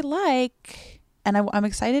director I like. And I'm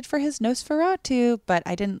excited for his Nosferatu, but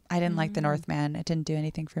I didn't like The Northman. It didn't do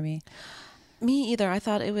anything for me. Me either. I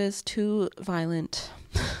thought it was too violent.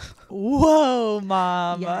 Whoa,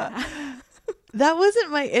 Mom. Yeah. That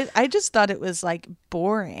wasn't I just thought it was like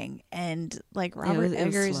boring. And like Robert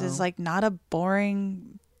Eggers is like not a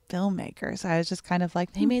boring filmmaker. So I was just kind of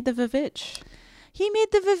like, He made the Vivitch. He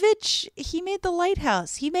made the Vivitch. He made the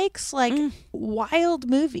Lighthouse. He makes like wild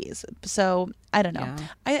movies. So I don't know.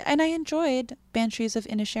 Yeah. I enjoyed Banshees of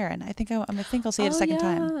Inisherin. I think I'll see it a second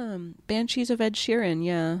time. Banshees of Ed Sheeran.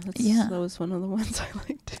 Yeah, that was one of the ones I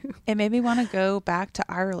liked too. It made me want to go back to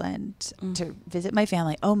Ireland to visit my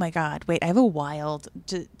family. Oh my God! Wait, I have a wild.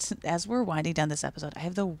 As we're winding down this episode, I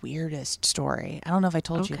have the weirdest story. I don't know if I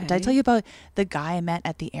told you. Did I tell you about the guy I met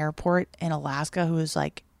at the airport in Alaska who was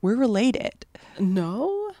like, we're related?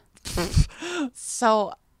 No.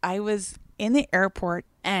 So I was in the airport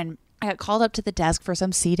and I got called up to the desk for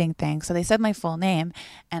some seating thing. So they said my full name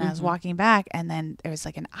and I was walking back and then there was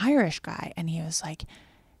like an Irish guy and he was like,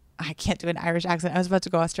 I can't do an Irish accent. I was about to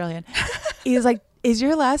go Australian. He was like, is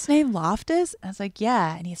your last name Loftus? And I was like,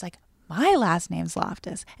 yeah. And he's like, my last name's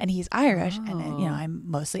Loftus. And he's Irish. And then, I'm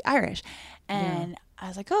mostly Irish. And I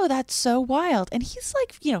was like, oh, that's so wild. And he's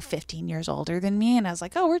like, 15 years older than me. And I was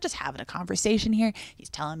like, oh, we're just having a conversation here. He's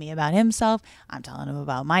telling me about himself. I'm telling him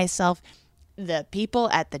about myself. The people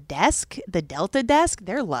at the desk, the Delta desk,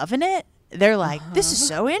 they're loving it. They're like, this is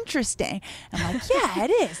so interesting. I'm like, yeah,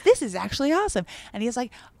 it is. This is actually awesome. And he's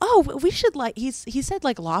like, oh, we should he said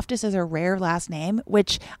like Loftus is a rare last name,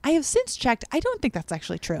 which I have since checked. I don't think that's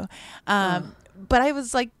actually true. But I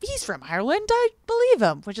was like, he's from Ireland. I believe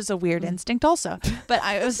him, which is a weird instinct also. But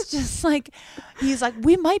I was just like, he's like,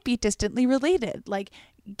 we might be distantly related. Like,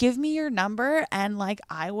 give me your number and like,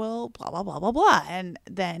 I will blah, blah, blah, blah, blah. And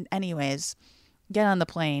then anyways, get on the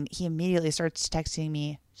plane. He immediately starts texting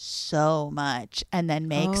me so much and then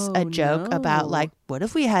makes a joke about like, what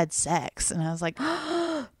if we had sex? And I was like,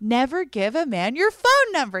 never give a man your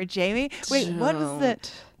phone number, Jamie. Wait, what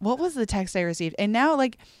was the text I received? And now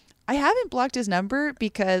like, I haven't blocked his number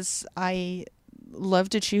because I love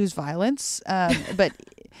to choose violence. But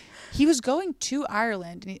he was going to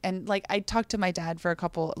Ireland and like I talked to my dad for a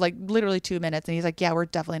couple, like literally 2 minutes. And he's like, yeah, we're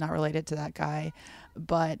definitely not related to that guy,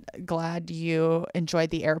 but glad you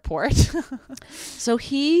enjoyed the airport. So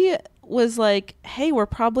he was like, hey, we're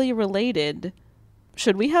probably related.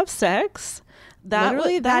 Should we have sex?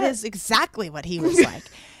 That is exactly what he was like.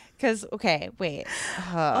 Because, okay, wait.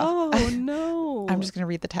 Oh, no. I'm just going to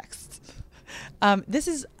read the text. This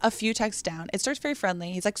is a few texts down. It starts very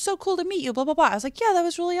friendly. He's like, so cool to meet you, blah, blah, blah. I was like, yeah, that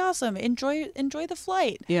was really awesome. Enjoy the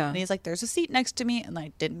flight. Yeah. And he's like, there's a seat next to me. And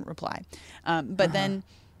I didn't reply. But then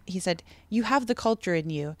he said, you have the culture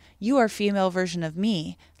in you. You are female version of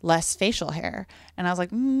me, less facial hair. And I was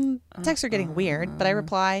like, texts are getting weird. But I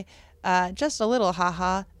reply, just a little,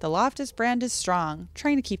 haha. The Loftus brand is strong.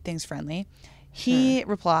 Trying to keep things friendly. He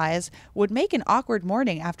replies, would make an awkward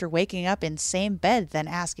morning after waking up in same bed than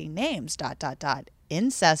asking names, ...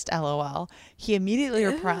 Incest, LOL. He immediately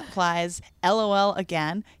replies, LOL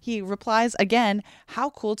again. He replies again,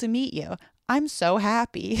 how cool to meet you. I'm so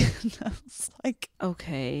happy. I was like,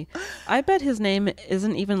 okay. I bet his name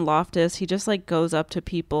isn't even Loftus. He just like goes up to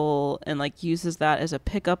people and like uses that as a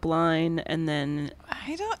pickup line and then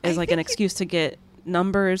as like an excuse to get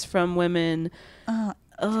numbers from women.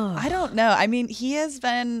 I don't know. I mean, he has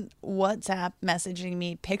been WhatsApp messaging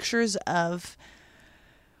me pictures of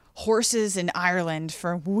horses in Ireland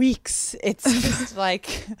for weeks. It's just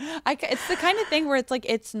like, it's the kind of thing where it's like,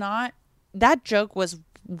 it's not, that joke was,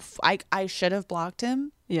 I should have blocked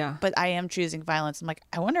him. Yeah. But I am choosing violence. I'm like,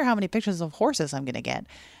 I wonder how many pictures of horses I'm going to get.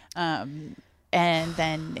 And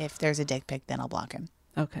then if there's a dick pic, then I'll block him.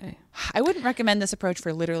 Okay. I wouldn't recommend this approach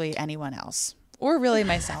for literally anyone else or really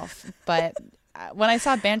myself, but when I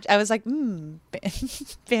saw I was like,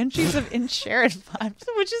 Banshees of Inisherin vibes,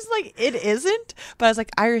 which is like, it isn't, but I was like,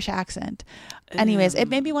 Irish accent. Anyways, it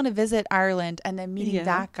made me want to visit Ireland, and then meeting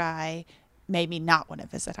that guy made me not want to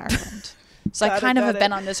visit Ireland. So I kind of have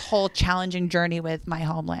been on this whole challenging journey with my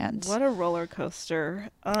homeland. What a roller coaster.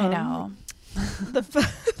 I know.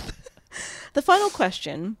 The final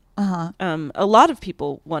question, a lot of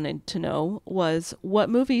people wanted to know was, what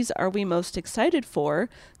movies are we most excited for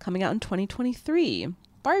coming out in 2023?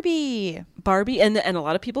 Barbie, and a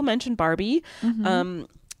lot of people mentioned Barbie.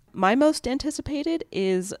 My most anticipated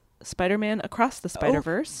is Spider-Man Across the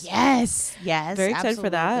Spider-Verse. Yes, very excited for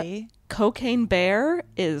that. Cocaine Bear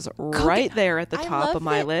is right there at the top of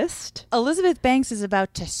my list. Elizabeth Banks is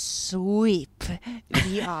about to sweep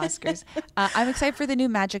the Oscars. I'm excited for the new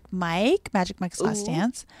Magic Mike's Last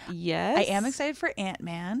Dance. Yes. I am excited for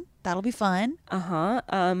Ant-Man. That'll be fun.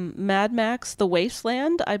 Mad Max The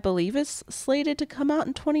Wasteland, I believe, is slated to come out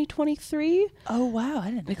in 2023. Oh, wow.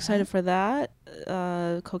 I didn't know excited for that.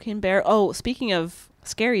 Cocaine Bear. Oh, speaking of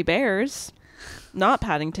scary bears, not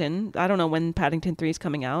Paddington. I don't know when Paddington 3 is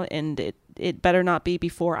coming out, and it better not be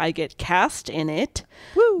before I get cast in it.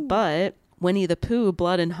 Woo! But Winnie the Pooh,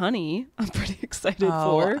 Blood and Honey, I'm pretty excited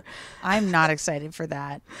for. I'm not excited for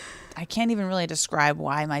that. I can't even really describe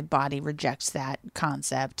why my body rejects that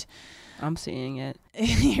concept. I'm seeing it.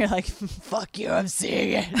 You're like, fuck you, I'm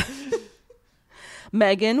seeing it.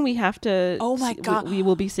 Megan, we have to. Oh my God. We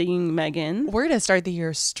will be seeing Megan. We're going to start the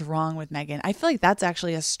year strong with Megan. I feel like that's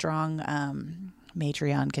actually a strong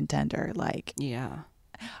Matreon contender. Like, yeah.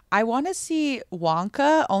 I want to see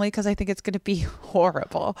Wonka only because I think it's going to be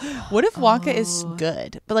horrible. What if Wonka is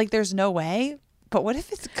good? But like, there's no way. But what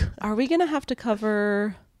if it's good? Are we going to have to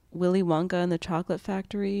cover Willy Wonka and the Chocolate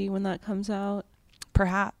Factory when that comes out?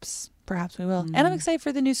 Perhaps we will. And I'm excited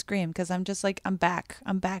for the new Scream because I'm just like, I'm back.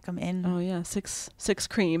 I'm in. Oh yeah, six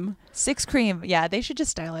cream. 6 cream. Yeah, they should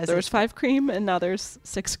just stylize There it. was 5 cream and now there's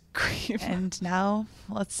 6 cream. And now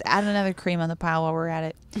let's add another cream on the pile while we're at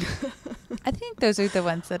it. I think those are the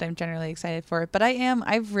ones that I'm generally excited for. But I'm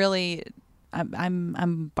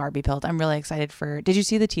Barbie pilled. I'm really excited for. Did you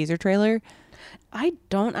see the teaser trailer? I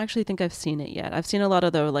don't actually think I've seen it yet. I've seen a lot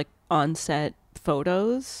of the like on-set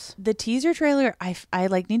photos. The teaser trailer, I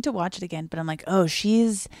like need to watch it again, but I'm like, oh,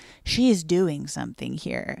 she's doing something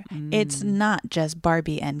here. It's not just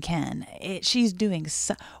Barbie and Ken. She's doing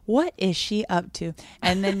what is she up to?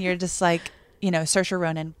 And then you're just like, Saoirse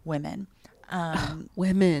Ronan, women.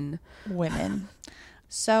 Women.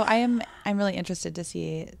 So I'm really interested to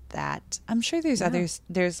see that. I'm sure there's others.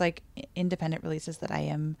 There's like independent releases that I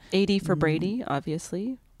am. 80 for Brady,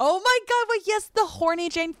 obviously. Oh my God! Well, yes, the horny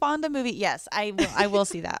Jane Fonda movie. Yes, I will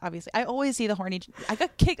see that. Obviously, I always see the horny. I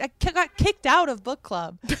got kicked out of book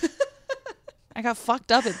club. I got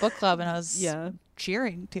fucked up at book club, and I was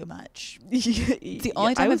cheering too much. It's the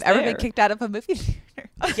only time I've ever been kicked out of a movie theater.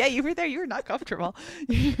 Oh yeah, you were there. You were not comfortable.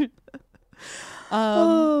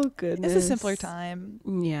 Oh goodness, it's a simpler time.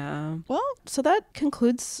 Yeah. Well, so that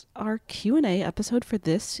concludes our Q&A episode for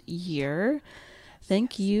this year.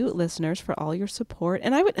 Thank you, listeners, for all your support.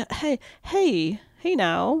 And I would, hey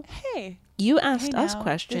now. Hey. You asked us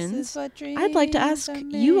questions. I'd like to ask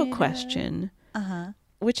you a question.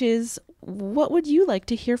 Which is, what would you like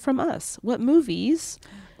to hear from us? What movies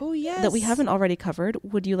that we haven't already covered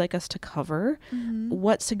would you like us to cover?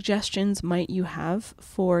 What suggestions might you have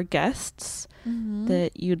for guests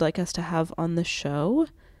that you'd like us to have on the show?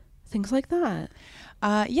 Things like that.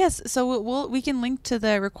 Yes, so we can link to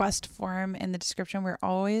the request form in the description. We're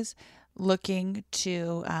always looking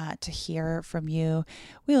to hear from you.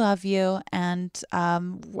 We love you, and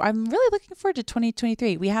I'm really looking forward to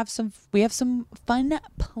 2023. We have some fun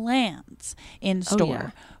plans in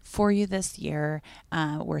store for you this year.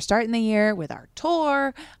 We're starting the year with our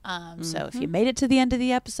tour. So if you made it to the end of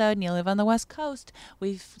the episode and you live on the West Coast,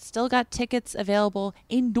 we've still got tickets available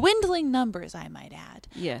in dwindling numbers, I might add.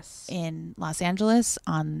 Yes. In Los Angeles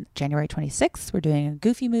on January 26th, we're doing a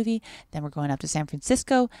Goofy movie. Then we're going up to San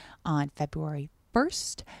Francisco on February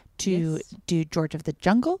 1st to do George of the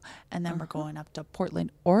Jungle. And then we're going up to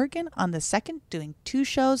Portland, Oregon on the 2nd, doing 2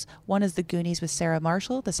 shows. One is The Goonies with Sarah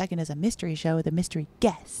Marshall. The second is a mystery show with a mystery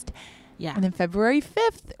guest. Yeah. And then February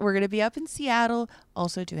 5th, we're going to be up in Seattle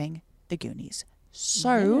also doing The Goonies.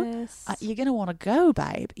 So you're going to want to go,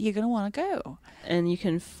 babe. You're going to want to go. And you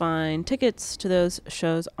can find tickets to those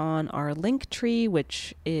shows on our link tree,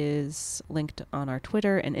 which is linked on our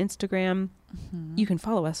Twitter and Instagram. You can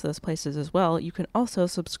follow us those places as well. You can also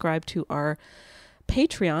subscribe to our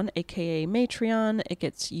Patreon, aka Matreon. It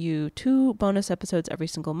gets you 2 bonus episodes every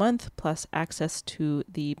single month, plus access to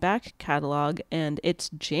the back catalog. And it's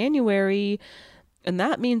January, and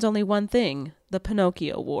that means only one thing: the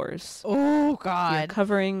Pinocchio Wars. Oh God! You're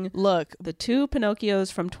covering the 2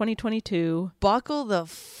 Pinocchios from 2022. Buckle the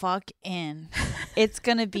fuck in. It's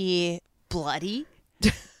gonna be bloody.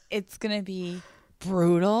 It's gonna be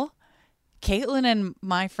brutal. Caitlin and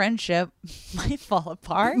my friendship might fall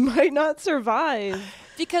apart. Might not survive.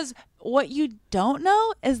 Because what you don't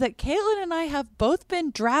know is that Caitlin and I have both been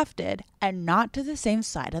drafted and not to the same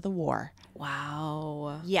side of the war.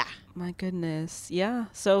 Wow. Yeah. My goodness. Yeah.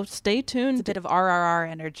 So stay tuned. It's a bit of RRR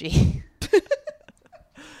energy.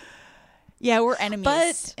 Yeah, we're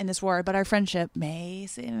enemies in this war, but our friendship may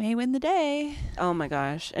win the day. Oh my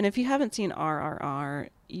gosh. And if you haven't seen RRR,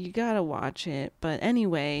 you gotta watch it. But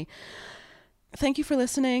anyway, thank you for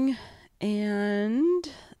listening, and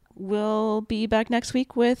we'll be back next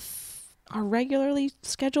week with our regularly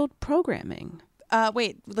scheduled programming.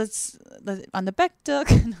 Wait, let's on the Bechdel.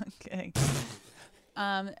 No, I'm kidding.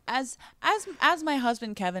 As my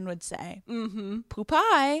husband Kevin would say,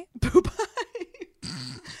 poop-pie.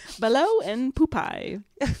 Below and poop-pie.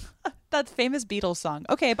 That famous Beatles song.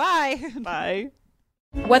 Okay, bye. Bye.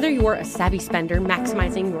 Whether you're a savvy spender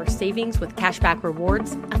maximizing your savings with cashback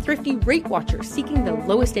rewards, a thrifty rate watcher seeking the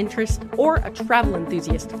lowest interest, or a travel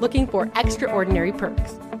enthusiast looking for extraordinary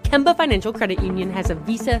perks, Kemba Financial Credit Union has a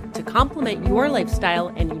visa to complement your lifestyle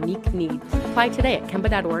and unique needs. Apply today at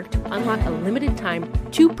Kemba.org to unlock a limited time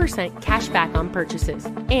 2% cash back on purchases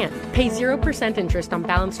and pay 0% interest on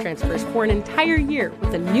balance transfers for an entire year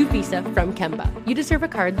with a new visa from Kemba. You deserve a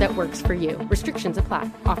card that works for you. Restrictions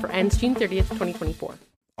apply. Offer ends June 30th, 2024.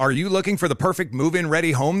 Are you looking for the perfect move-in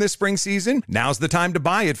ready home this spring season? Now's the time to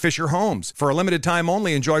buy at Fisher Homes. For a limited time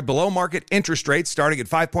only, enjoy below-market interest rates starting at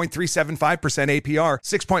 5.375% APR,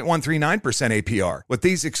 6.139% APR. With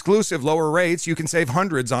these exclusive lower rates, you can save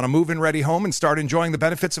hundreds on a move-in ready home and start enjoying the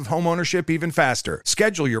benefits of homeownership even faster.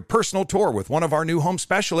 Schedule your personal tour with one of our new home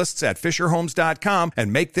specialists at FisherHomes.com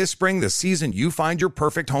and make this spring the season you find your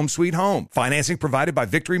perfect home sweet home. Financing provided by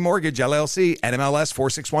Victory Mortgage, LLC, NMLS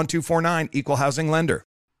 461249, Equal Housing Lender.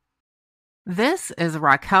 This is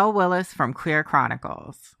Raquel Willis from Queer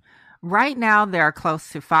Chronicles. Right now, there are close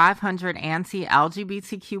to 500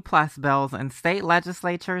 anti-LGBTQ+ bills in state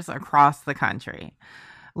legislatures across the country.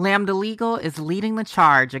 Lambda Legal is leading the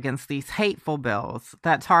charge against these hateful bills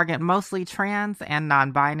that target mostly trans and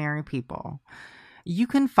non-binary people. You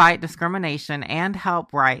can fight discrimination and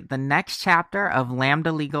help write the next chapter of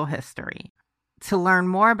Lambda Legal history. To learn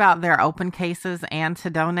more about their open cases and to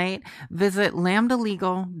donate, visit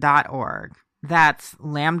lambdalegal.org. That's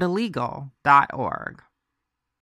lambdalegal.org.